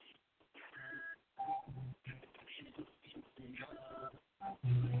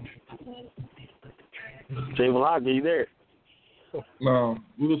 SAIFUL-HAQQ, are you there? Now,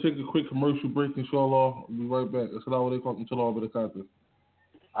 we're going to take a quick commercial break, inshallah. We'll be right back. Assalamu alaikum wa barakatuh.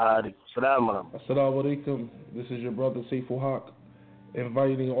 Assalamu alaikum. This is your brother, SAIFUL-HAQQ,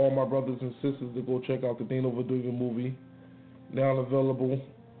 inviting all my brothers and sisters to go check out the DeenOverDunya movie, now available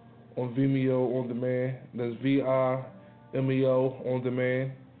on Vimeo on demand. That's Vimeo on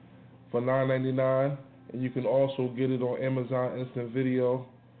demand for $9.99. And you can also get it on Amazon Instant Video.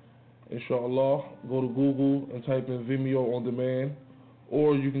 Inshallah, go to Google and type in Vimeo on demand,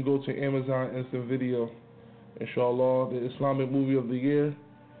 or you can go to Amazon Instant Video. Inshallah, the Islamic movie of the year.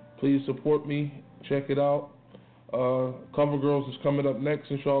 Please support me. Check it out. Cover Girls is coming up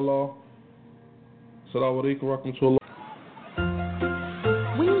next, inshallah. Assalamu alaikum wa rahmatullah.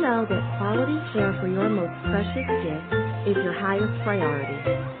 We know that quality care for your most precious gift is your highest priority.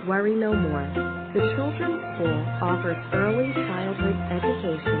 Worry no more. The Children's School offers early childhood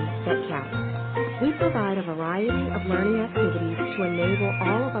education that counts. We provide a variety of learning activities to enable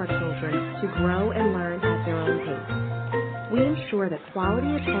all of our children to grow and learn at their own pace. We ensure that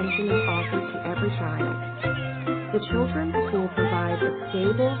quality attention is offered to every child. The Children's School provides a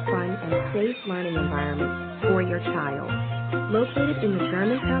stable, fun, and safe learning environment for your child. Located in the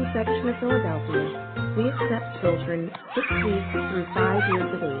Germantown section of Philadelphia, we accept children 6 weeks through 5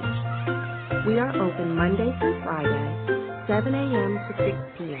 years of age. We are open Monday through Friday, 7 a.m. to 6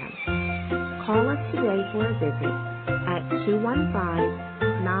 p.m. Call us today for a visit at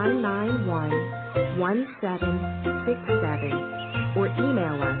 215-991-1767 or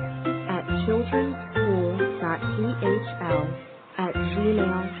email us at childrenschool.thl@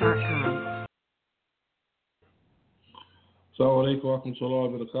 gmail.com. Assalamu alaikum wa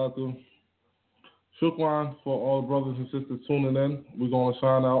rahmatullahi wa barakatuh. Shukran for all brothers and sisters tuning in. We're going to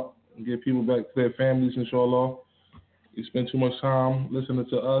sign out and get people back to their families, inshallah. You spend too much time listening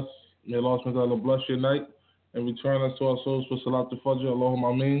to us. May Allah SWT bless your night and return us to our souls for Salatul Fajr.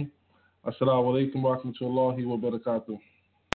 Allahumma ameen. Assalamu alaikum wa rahmatullahi wa barakatuh.